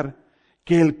enseñar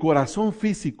que el corazón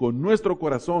físico, nuestro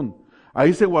corazón,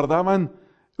 ahí se guardaban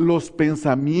los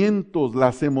pensamientos,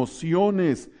 las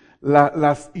emociones,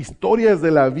 las historias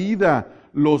de la vida,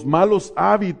 los malos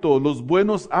hábitos, los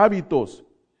buenos hábitos,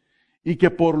 y que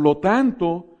por lo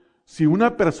tanto, si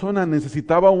una persona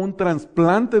necesitaba un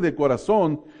trasplante de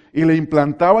corazón y le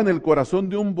implantaban el corazón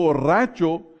de un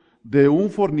borracho, de un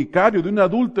fornicario, de un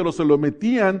adúltero, se lo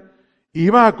metían,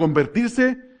 iba a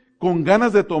convertirse con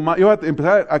ganas de tomar, iba a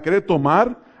empezar a querer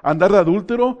tomar, a andar de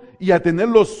adúltero y a tener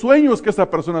los sueños que esa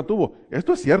persona tuvo.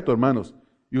 Esto es cierto, hermanos,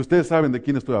 y ustedes saben de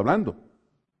quién estoy hablando.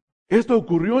 Esto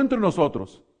ocurrió entre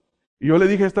nosotros. Y yo le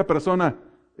dije a esta persona,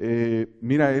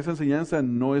 mira, esa enseñanza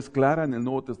no es clara en el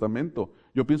Nuevo Testamento.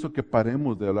 Yo pienso que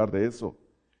paremos de hablar de eso.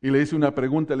 Y le hice una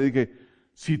pregunta, le dije,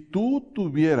 si tú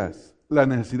tuvieras la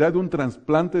necesidad de un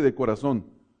trasplante de corazón,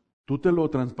 ¿tú te lo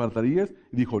trasplantarías?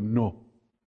 Y dijo, no.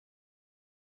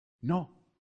 No.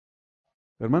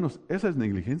 Hermanos, esa es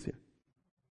negligencia.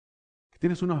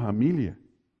 Tienes una familia.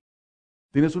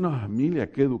 Tienes una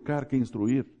familia que educar, que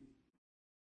instruir.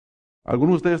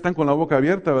 Algunos de ustedes están con la boca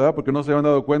abierta, ¿verdad? Porque no se han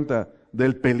dado cuenta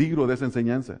del peligro de esa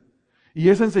enseñanza. Y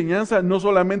esa enseñanza no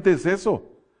solamente es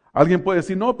eso. Alguien puede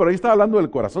decir, no, pero ahí está hablando del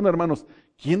corazón, hermanos.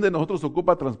 ¿Quién de nosotros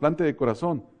ocupa trasplante de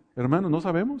corazón? Hermanos, no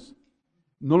sabemos.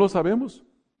 No lo sabemos.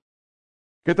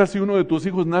 ¿Qué tal si uno de tus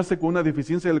hijos nace con una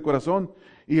deficiencia del corazón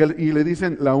y le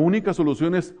dicen, la única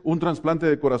solución es un trasplante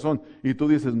de corazón? Y tú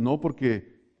dices, no,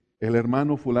 porque el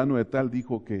hermano fulano de tal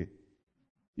dijo que...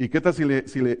 ¿Y qué tal si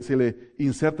le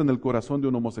insertan el corazón de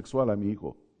un homosexual a mi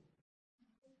hijo?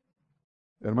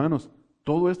 Hermanos,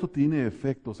 todo esto tiene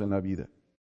efectos en la vida.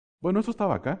 Bueno, eso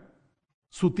estaba acá.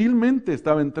 Sutilmente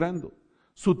estaba entrando.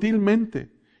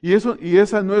 Sutilmente. Y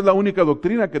esa no es la única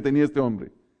doctrina que tenía este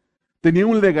hombre. Tenía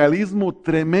un legalismo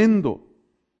tremendo.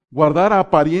 Guardar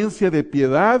apariencia de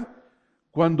piedad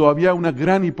cuando había una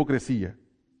gran hipocresía.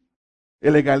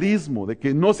 El legalismo de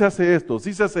que no se hace esto,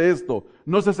 sí se hace esto,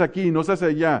 no se hace aquí, no se hace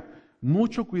allá.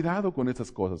 Mucho cuidado con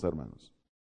esas cosas, hermanos.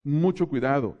 Mucho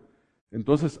cuidado.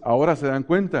 Entonces, ahora se dan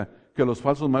cuenta que los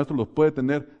falsos maestros los puede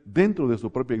tener dentro de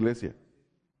su propia iglesia.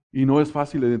 Y no es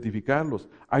fácil identificarlos.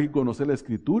 Hay que conocer la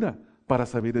Escritura para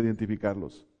saber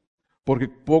identificarlos. Porque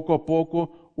poco a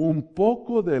poco, un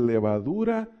poco de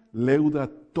levadura leuda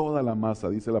toda la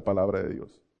masa, dice la palabra de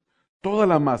Dios. Toda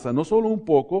la masa, no solo un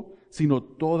poco, sino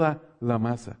toda la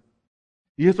masa.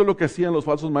 Y esto es lo que hacían los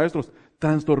falsos maestros,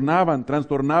 trastornaban.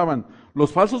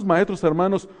 Los falsos maestros,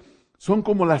 hermanos, son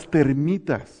como las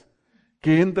termitas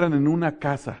que entran en una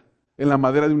casa, en la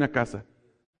madera de una casa.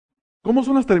 ¿Cómo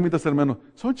son las termitas, hermanos?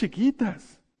 Son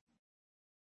chiquitas.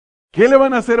 ¿Qué le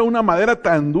van a hacer a una madera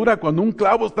tan dura cuando un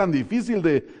clavo es tan difícil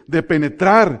de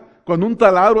penetrar? Cuando un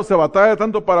taladro se batalla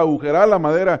tanto para agujerar la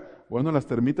madera. Bueno, las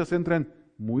termitas entran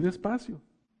muy despacio.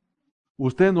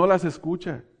 Usted no las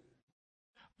escucha.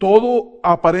 Todo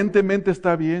aparentemente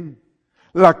está bien.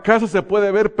 La casa se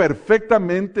puede ver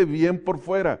perfectamente bien por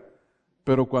fuera.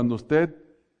 Pero cuando usted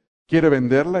quiere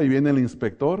venderla y viene el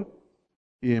inspector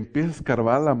y empieza a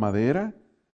escarbar la madera,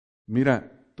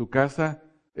 mira, tu casa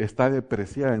está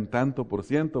depreciada en tanto por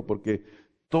ciento porque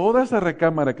toda esa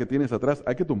recámara que tienes atrás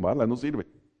hay que tumbarla, no sirve.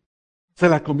 Se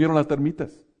la comieron las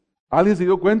termitas. ¿Alguien se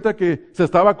dio cuenta que se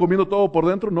estaba comiendo todo por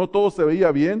dentro? No todo se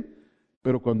veía bien.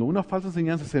 Pero cuando una falsa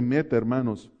enseñanza se mete,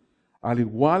 hermanos, al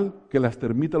igual que las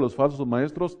termitas, los falsos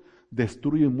maestros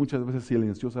destruyen muchas veces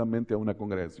silenciosamente a una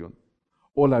congregación,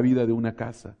 o la vida de una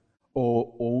casa,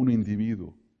 o un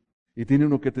individuo. Y tiene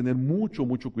uno que tener mucho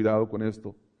cuidado con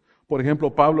esto. Por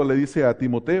ejemplo, Pablo le dice a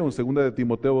Timoteo, en 2 de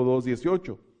Timoteo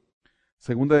 2:18,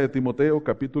 2 de Timoteo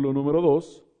capítulo número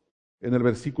 2, en el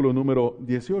versículo número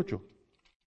 18.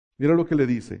 Mira lo que le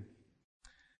dice.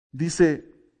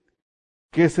 Dice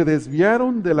que se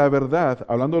desviaron de la verdad,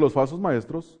 hablando de los falsos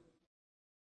maestros.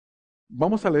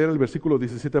 Vamos a leer el versículo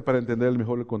 17 para entender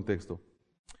mejor el contexto.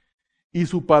 Y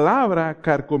su palabra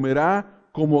carcomerá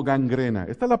como gangrena.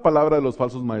 Esta es la palabra de los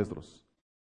falsos maestros.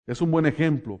 Es un buen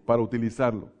ejemplo para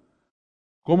utilizarlo.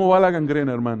 ¿Cómo va la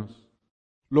gangrena, hermanos?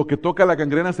 ¿Lo que toca la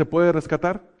gangrena se puede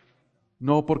rescatar?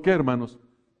 No, ¿por qué, hermanos?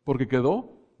 Porque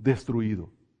quedó destruido.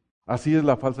 Así es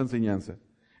la falsa enseñanza.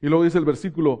 Y luego dice el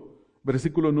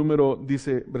versículo número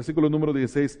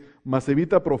 16, mas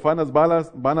evita profanas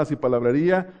vanas y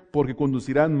palabrería, porque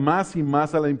conducirán más y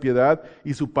más a la impiedad,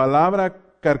 y su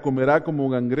palabra carcomerá como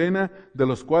gangrena, de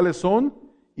los cuales son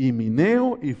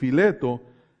Himeneo y Fileto,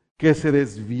 que se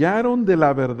desviaron de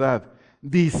la verdad,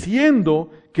 diciendo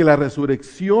que la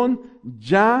resurrección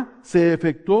ya se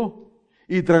efectuó,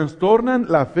 y trastornan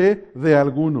la fe de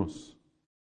algunos.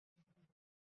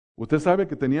 ¿Usted sabe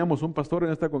que teníamos un pastor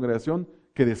en esta congregación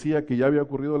que decía que ya había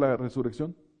ocurrido la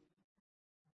resurrección?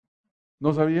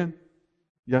 ¿No sabían?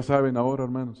 Ya saben ahora,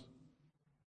 hermanos.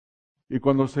 Y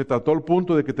cuando se trató el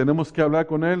punto de que tenemos que hablar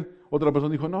con él, otra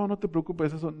persona dijo, no te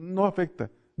preocupes, eso no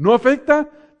afecta. ¿No afecta?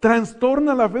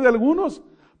 Trastorna la fe de algunos.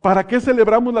 ¿Para qué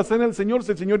celebramos la cena del Señor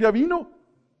si el Señor ya vino?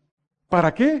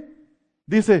 ¿Para qué?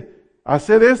 Dice,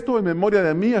 haced esto en memoria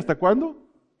de mí, ¿hasta cuándo?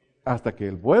 Hasta que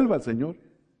Él vuelva, el Señor.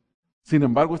 Sin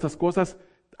embargo, estas cosas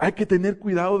hay que tener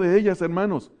cuidado de ellas,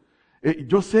 hermanos.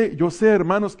 Yo sé,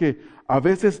 hermanos, que a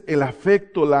veces el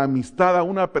afecto, la amistad a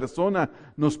una persona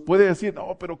nos puede decir,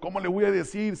 no, pero ¿cómo le voy a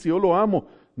decir si yo lo amo?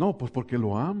 No, pues porque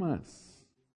lo amas.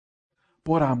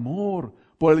 Por amor,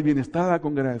 por el bienestar de la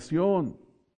congregación.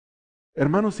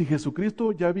 Hermanos, si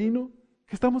Jesucristo ya vino,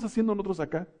 ¿qué estamos haciendo nosotros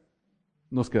acá?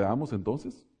 ¿Nos quedamos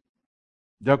entonces?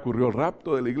 Ya ocurrió el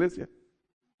rapto de la iglesia.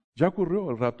 Ya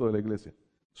ocurrió el rapto de la iglesia,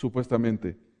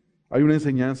 supuestamente. Hay una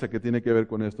enseñanza que tiene que ver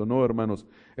con esto. No, hermanos,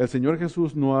 el Señor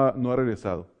Jesús no ha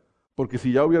regresado. Porque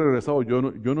si ya hubiera regresado, yo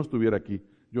no estuviera aquí.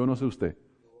 Yo no sé usted.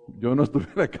 Yo no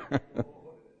estuviera acá.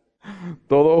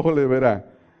 Todo ojo le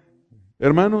verá.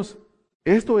 Hermanos,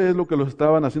 esto es lo que los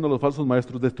estaban haciendo los falsos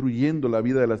maestros, destruyendo la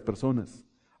vida de las personas.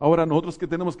 Ahora, nosotros, ¿qué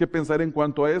tenemos que pensar en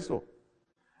cuanto a eso?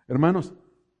 Hermanos,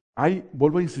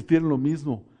 vuelvo a insistir en lo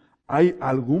mismo. ¿Hay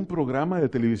algún programa de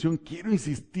televisión? Quiero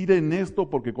insistir en esto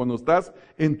porque cuando estás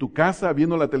en tu casa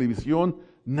viendo la televisión,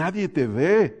 nadie te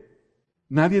ve.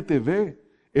 Nadie te ve.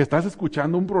 ¿Estás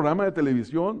escuchando un programa de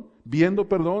televisión?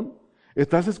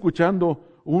 ¿Estás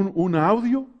escuchando un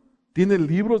audio? ¿Tienes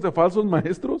libros de falsos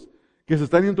maestros que se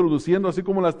están introduciendo así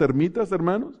como las termitas,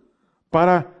 hermanos,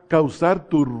 para causar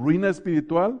tu ruina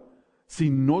espiritual? Si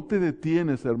no te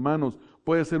detienes, hermanos,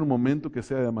 puede ser un momento que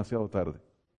sea demasiado tarde.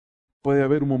 Puede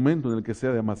haber un momento en el que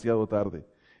sea demasiado tarde.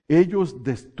 Ellos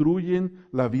destruyen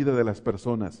la vida de las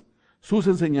personas. Sus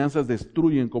enseñanzas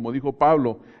destruyen, como dijo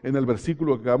Pablo en el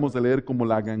versículo que acabamos de leer, como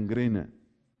la gangrena.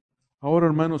 Ahora,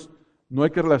 hermanos, no hay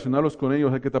que relacionarlos con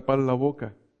ellos, hay que tapar la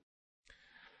boca.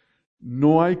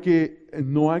 No hay que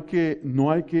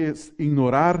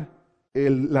ignorar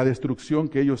la destrucción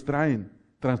que ellos traen.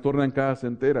 Trastornan casas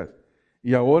enteras.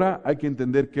 Y ahora hay que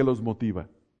entender qué los motiva.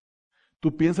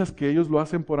 ¿Tú piensas que ellos lo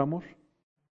hacen por amor?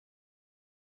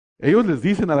 Ellos les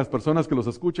dicen a las personas que los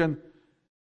escuchan,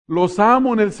 los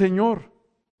amo en el Señor,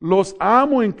 los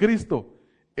amo en Cristo.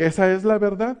 ¿Esa es la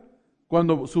verdad?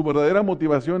 Cuando su verdadera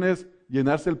motivación es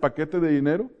llenarse el paquete de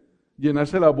dinero,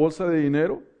 llenarse la bolsa de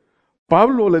dinero.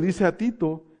 Pablo le dice a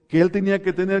Tito que él tenía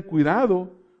que tener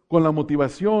cuidado con la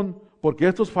motivación, porque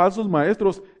estos falsos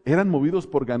maestros eran movidos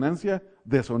por ganancia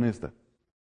deshonesta.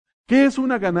 ¿Qué es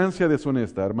una ganancia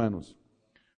deshonesta, hermanos?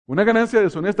 Una ganancia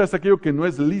deshonesta es aquello que no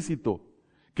es lícito,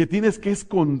 que tienes que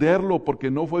esconderlo porque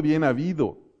no fue bien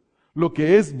habido. Lo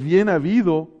que es bien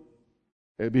habido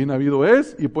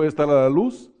es y puede estar a la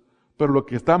luz, pero lo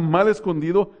que está mal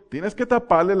escondido, tienes que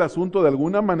taparle el asunto de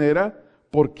alguna manera.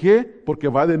 ¿Por qué? Porque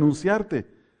va a denunciarte.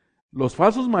 Los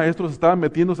falsos maestros estaban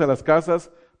metiéndose a las casas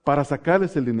para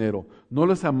sacarles el dinero. No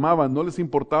les amaban, no les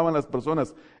importaban las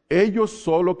personas. Ellos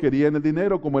solo querían el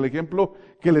dinero, como el ejemplo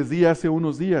que les di hace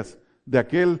unos días, de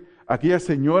aquella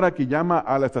señora que llama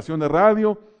a la estación de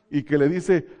radio y que le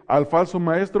dice al falso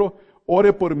maestro,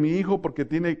 ore por mi hijo porque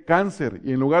tiene cáncer.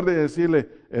 Y en lugar de decirle,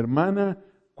 hermana,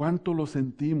 ¿cuánto lo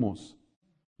sentimos?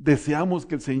 Deseamos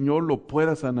que el Señor lo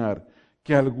pueda sanar,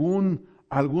 que algún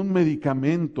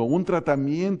medicamento, un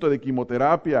tratamiento de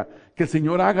quimioterapia, que el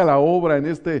Señor haga la obra en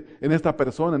esta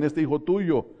persona, en este hijo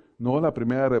tuyo. No, la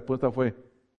primera respuesta fue,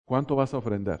 ¿cuánto vas a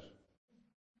ofrendar?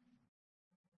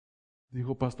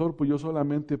 Dijo, pastor, pues yo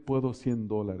solamente puedo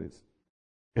 $100.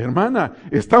 Hermana,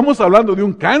 estamos hablando de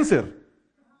un cáncer.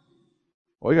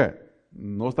 Oiga,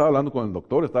 no estaba hablando con el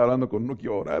doctor, estaba hablando con uno que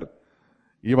iba a orar.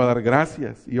 Iba a dar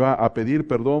gracias, iba a pedir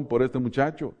perdón por este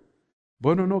muchacho.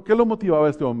 Bueno, no, ¿qué lo motivaba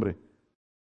a este hombre?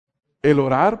 ¿El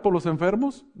orar por los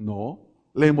enfermos? No,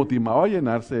 le motivaba a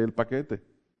llenarse el paquete.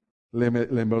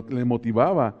 Le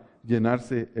motivaba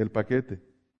llenarse el paquete,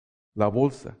 la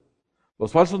bolsa.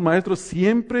 Los falsos maestros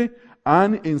siempre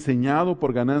han enseñado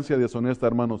por ganancia deshonesta,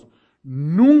 hermanos.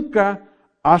 Nunca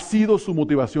ha sido su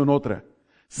motivación otra.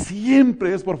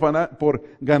 Siempre es por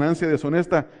ganancia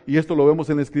deshonesta, y esto lo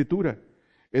vemos en la Escritura.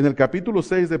 En el capítulo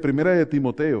 6 de Primera de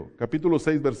Timoteo, capítulo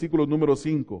 6, versículo número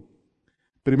 5.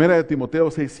 Primera de Timoteo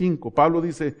 6:5, Pablo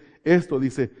dice esto,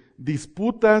 dice,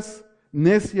 disputas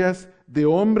necias de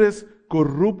hombres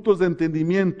corruptos de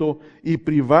entendimiento y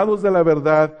privados de la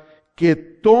verdad, que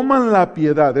toman la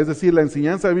piedad, es decir, la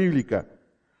enseñanza bíblica,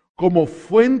 como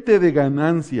fuente de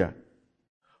ganancia.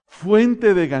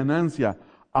 Fuente de ganancia.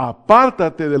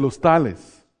 Apártate de los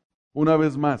tales. Una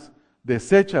vez más,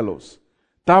 deséchalos,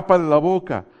 tápale la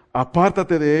boca,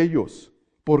 apártate de ellos.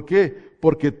 ¿Por qué?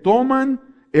 Porque toman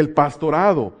el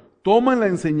pastorado, toman la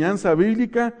enseñanza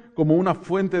bíblica como una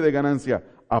fuente de ganancia.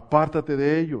 Apártate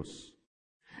de ellos.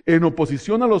 En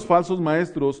oposición a los falsos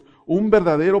maestros, un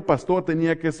verdadero pastor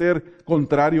tenía que ser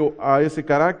contrario a ese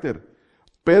carácter.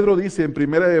 Pedro dice en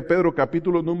Primera de Pedro,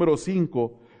 capítulo número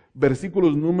 5,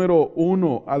 versículos número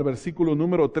 1 al versículo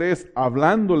número 3,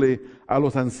 hablándole a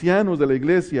los ancianos de la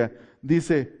iglesia,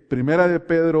 dice Primera de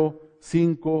Pedro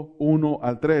 5, 1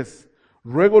 al 3.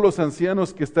 Ruego a los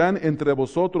ancianos que están entre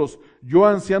vosotros, yo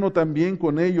anciano también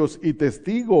con ellos y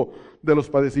testigo de los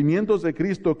padecimientos de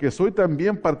Cristo, que soy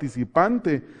también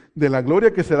participante de la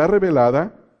gloria que será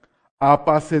revelada,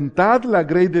 apacentad la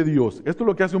grey de Dios. Esto es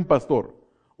lo que hace un pastor.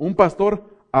 Un pastor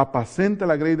apacenta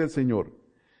la grey del Señor,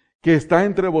 que está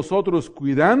entre vosotros,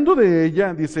 cuidando de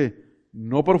ella, dice,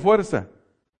 no por fuerza,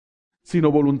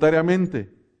 sino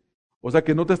voluntariamente. O sea,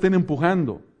 que no te estén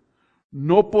empujando.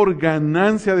 No por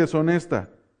ganancia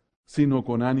deshonesta, sino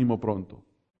con ánimo pronto.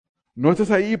 No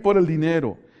estás ahí por el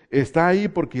dinero, está ahí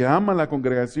porque ama la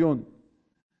congregación.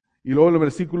 Y luego el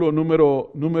versículo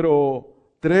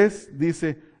número 3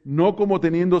 dice, no como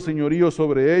teniendo señorío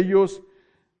sobre ellos,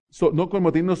 no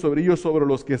como teniendo sobre ellos sobre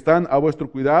los que están a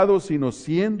vuestro cuidado, sino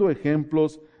siendo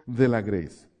ejemplos de la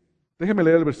gracia. Déjeme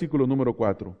leer el versículo número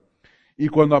 4. Y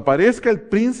cuando aparezca el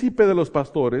príncipe de los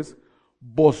pastores,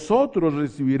 vosotros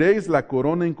recibiréis la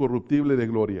corona incorruptible de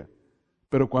gloria.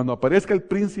 Pero cuando aparezca el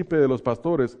príncipe de los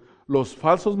pastores, los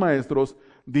falsos maestros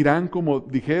dirán como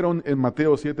dijeron en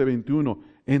Mateo 7:21,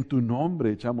 en tu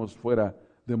nombre echamos fuera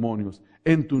demonios,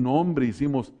 en tu nombre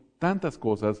hicimos tantas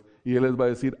cosas, y Él les va a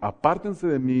decir, apártense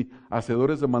de mí,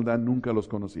 hacedores de maldad, nunca los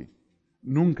conocí.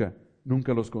 Nunca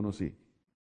los conocí.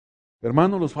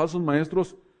 Hermanos, los falsos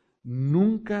maestros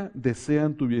nunca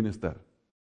desean tu bienestar.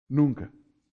 Nunca.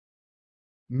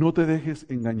 No te dejes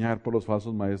engañar por los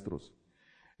falsos maestros.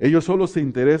 Ellos solo se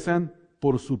interesan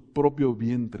por su propio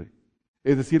vientre,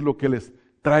 es decir, lo que les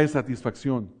trae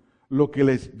satisfacción, lo que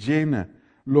les llena,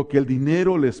 lo que el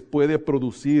dinero les puede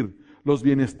producir, los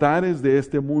bienestares de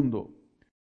este mundo.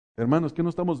 Hermanos, ¿qué no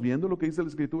estamos viendo lo que dice la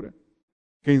Escritura?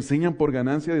 Que enseñan por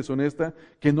ganancia deshonesta,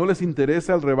 que no les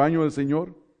interesa el rebaño del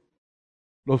Señor.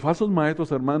 Los falsos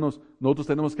maestros, hermanos, nosotros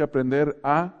tenemos que aprender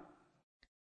a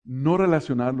no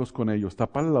relacionarlos con ellos,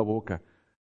 taparle la boca.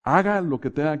 Haga lo que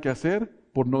tenga que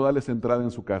hacer por no darles entrada en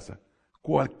su casa.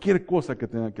 Cualquier cosa que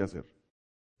tenga que hacer.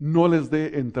 No les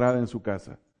dé entrada en su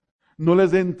casa. No les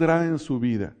dé entrada en su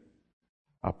vida.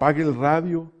 Apague el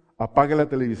radio, apague la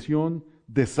televisión,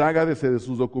 deshágase de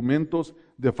sus documentos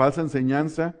de falsa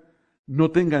enseñanza.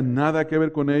 No tenga nada que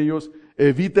ver con ellos.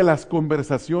 Evite las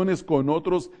conversaciones con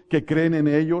otros que creen en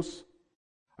ellos.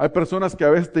 Hay personas que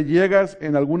a veces te llegas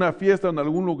en alguna fiesta o en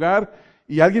algún lugar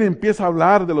y alguien empieza a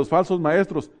hablar de los falsos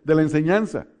maestros, de la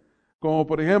enseñanza. Como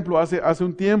por ejemplo, hace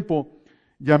un tiempo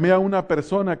llamé a una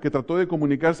persona que trató de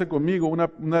comunicarse conmigo,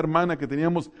 una hermana que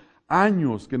teníamos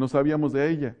años que no sabíamos de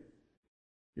ella.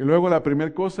 Y luego la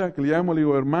primera cosa que le llamo, le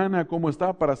digo, hermana, ¿cómo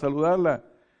está? Para saludarla.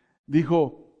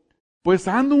 Dijo, pues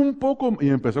ando un poco, y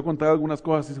me empezó a contar algunas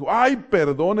cosas. Y dijo, ay,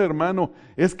 perdón hermano,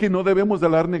 es que no debemos de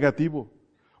hablar negativo.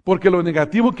 Porque lo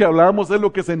negativo que hablamos es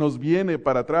lo que se nos viene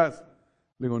para atrás.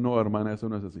 Le digo, no, hermana, eso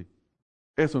no es así.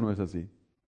 Eso no es así.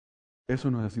 Eso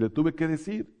no es así. Le tuve que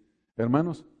decir,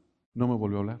 hermanos, no me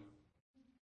volvió a hablar.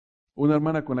 Una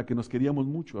hermana con la que nos queríamos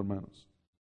mucho, hermanos.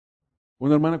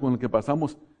 Una hermana con la que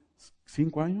pasamos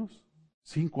 5 años.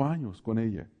 5 años con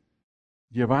ella.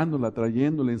 llevándola,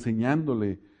 trayéndole,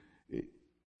 enseñándole.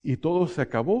 Y todo se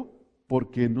acabó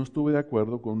porque no estuve de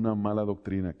acuerdo con una mala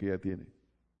doctrina que ella tiene.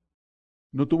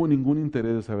 No tuvo ningún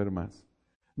interés de saber más.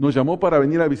 Nos llamó para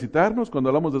venir a visitarnos. Cuando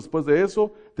hablamos después de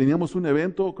eso, teníamos un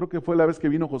evento, creo que fue la vez que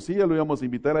vino Josía, lo íbamos a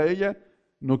invitar a ella.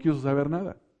 No quiso saber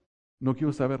nada. No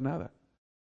quiso saber nada.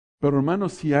 Pero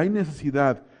hermanos, si hay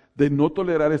necesidad de no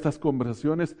tolerar estas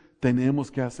conversaciones,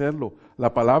 tenemos que hacerlo.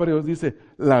 La palabra de Dios dice,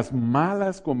 las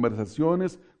malas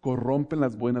conversaciones corrompen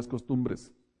las buenas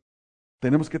costumbres.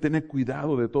 Tenemos que tener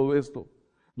cuidado de todo esto.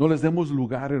 No les demos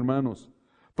lugar, hermanos.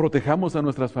 Protejamos a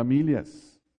nuestras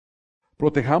familias.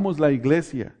 Protejamos la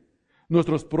iglesia,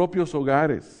 nuestros propios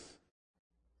hogares.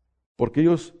 Porque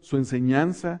ellos, su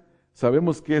enseñanza,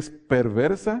 sabemos que es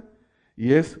perversa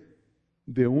y es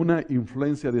de una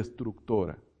influencia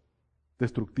destructiva.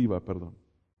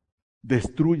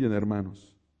 Destruyen,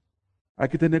 hermanos. Hay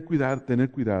que tener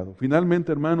cuidado.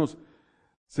 Finalmente, hermanos,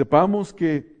 sepamos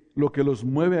que lo que los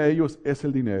mueve a ellos es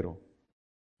el dinero.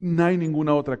 No hay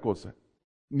ninguna otra cosa.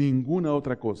 Ninguna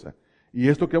otra cosa. Y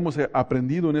esto que hemos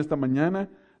aprendido en esta mañana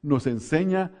nos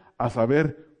enseña a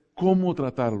saber cómo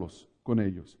tratarlos con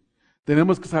ellos.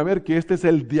 Tenemos que saber que este es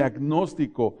el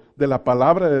diagnóstico de la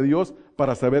palabra de Dios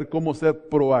para saber cómo ser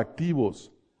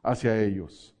proactivos hacia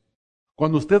ellos.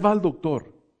 Cuando usted va al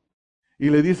doctor y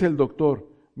le dice al doctor,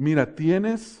 mira,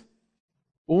 tienes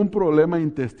un problema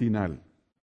intestinal,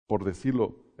 por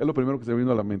decirlo, es lo primero que se me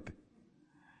vino a la mente.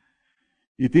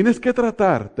 Y tienes que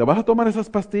tratar, te vas a tomar esas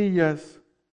pastillas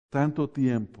tanto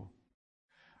tiempo.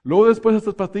 Luego después de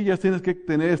estas pastillas tienes que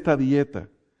tener esta dieta.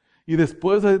 Y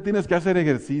después tienes que hacer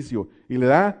ejercicio. Y le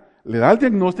da el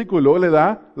diagnóstico y luego le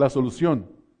da la solución.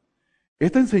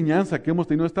 Esta enseñanza que hemos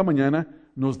tenido esta mañana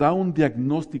nos da un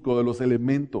diagnóstico de los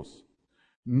elementos.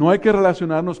 No hay que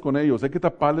relacionarnos con ellos, hay que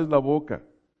taparles la boca.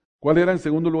 ¿Cuál era en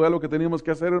segundo lugar lo que teníamos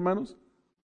que hacer, hermanos?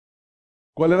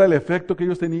 ¿Cuál era el efecto que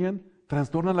ellos tenían?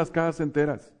 Trastornan las casas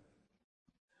enteras.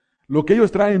 Lo que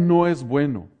ellos traen no es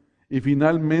bueno. Y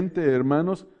finalmente,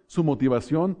 hermanos, su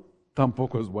motivación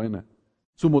tampoco es buena.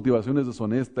 Su motivación es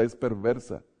deshonesta, es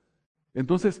perversa.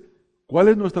 Entonces, ¿cuál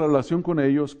es nuestra relación con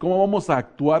ellos? ¿Cómo vamos a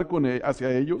actuar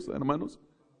hacia ellos, hermanos?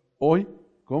 Hoy,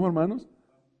 ¿cómo, hermanos?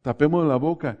 Tapemos la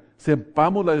boca,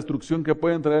 sepamos la destrucción que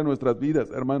pueden traer en nuestras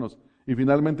vidas, hermanos, y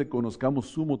finalmente conozcamos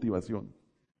su motivación,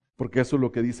 porque eso es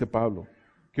lo que dice Pablo.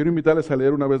 Quiero invitarles a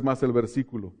leer una vez más el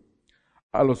versículo.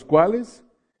 A los cuales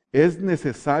es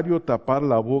necesario tapar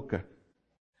la boca,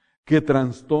 que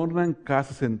trastornan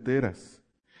casas enteras,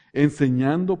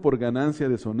 enseñando por ganancia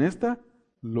deshonesta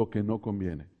lo que no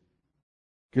conviene.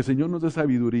 Que el Señor nos dé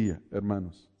sabiduría,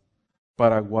 hermanos,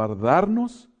 para guardar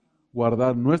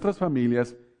nuestras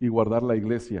familias y guardar la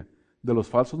iglesia de los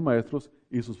falsos maestros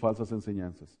y sus falsas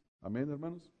enseñanzas. Amén,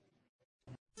 hermanos.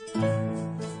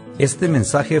 Este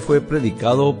mensaje fue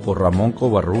predicado por Ramón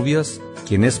Covarrubias,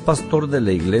 quien es pastor de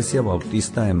la Iglesia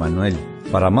Bautista Emanuel.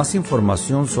 Para más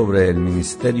información sobre el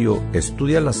ministerio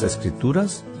Estudia las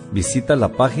Escrituras, visita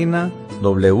la página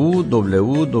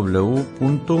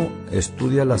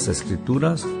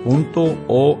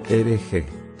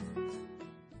www.estudialasescrituras.org.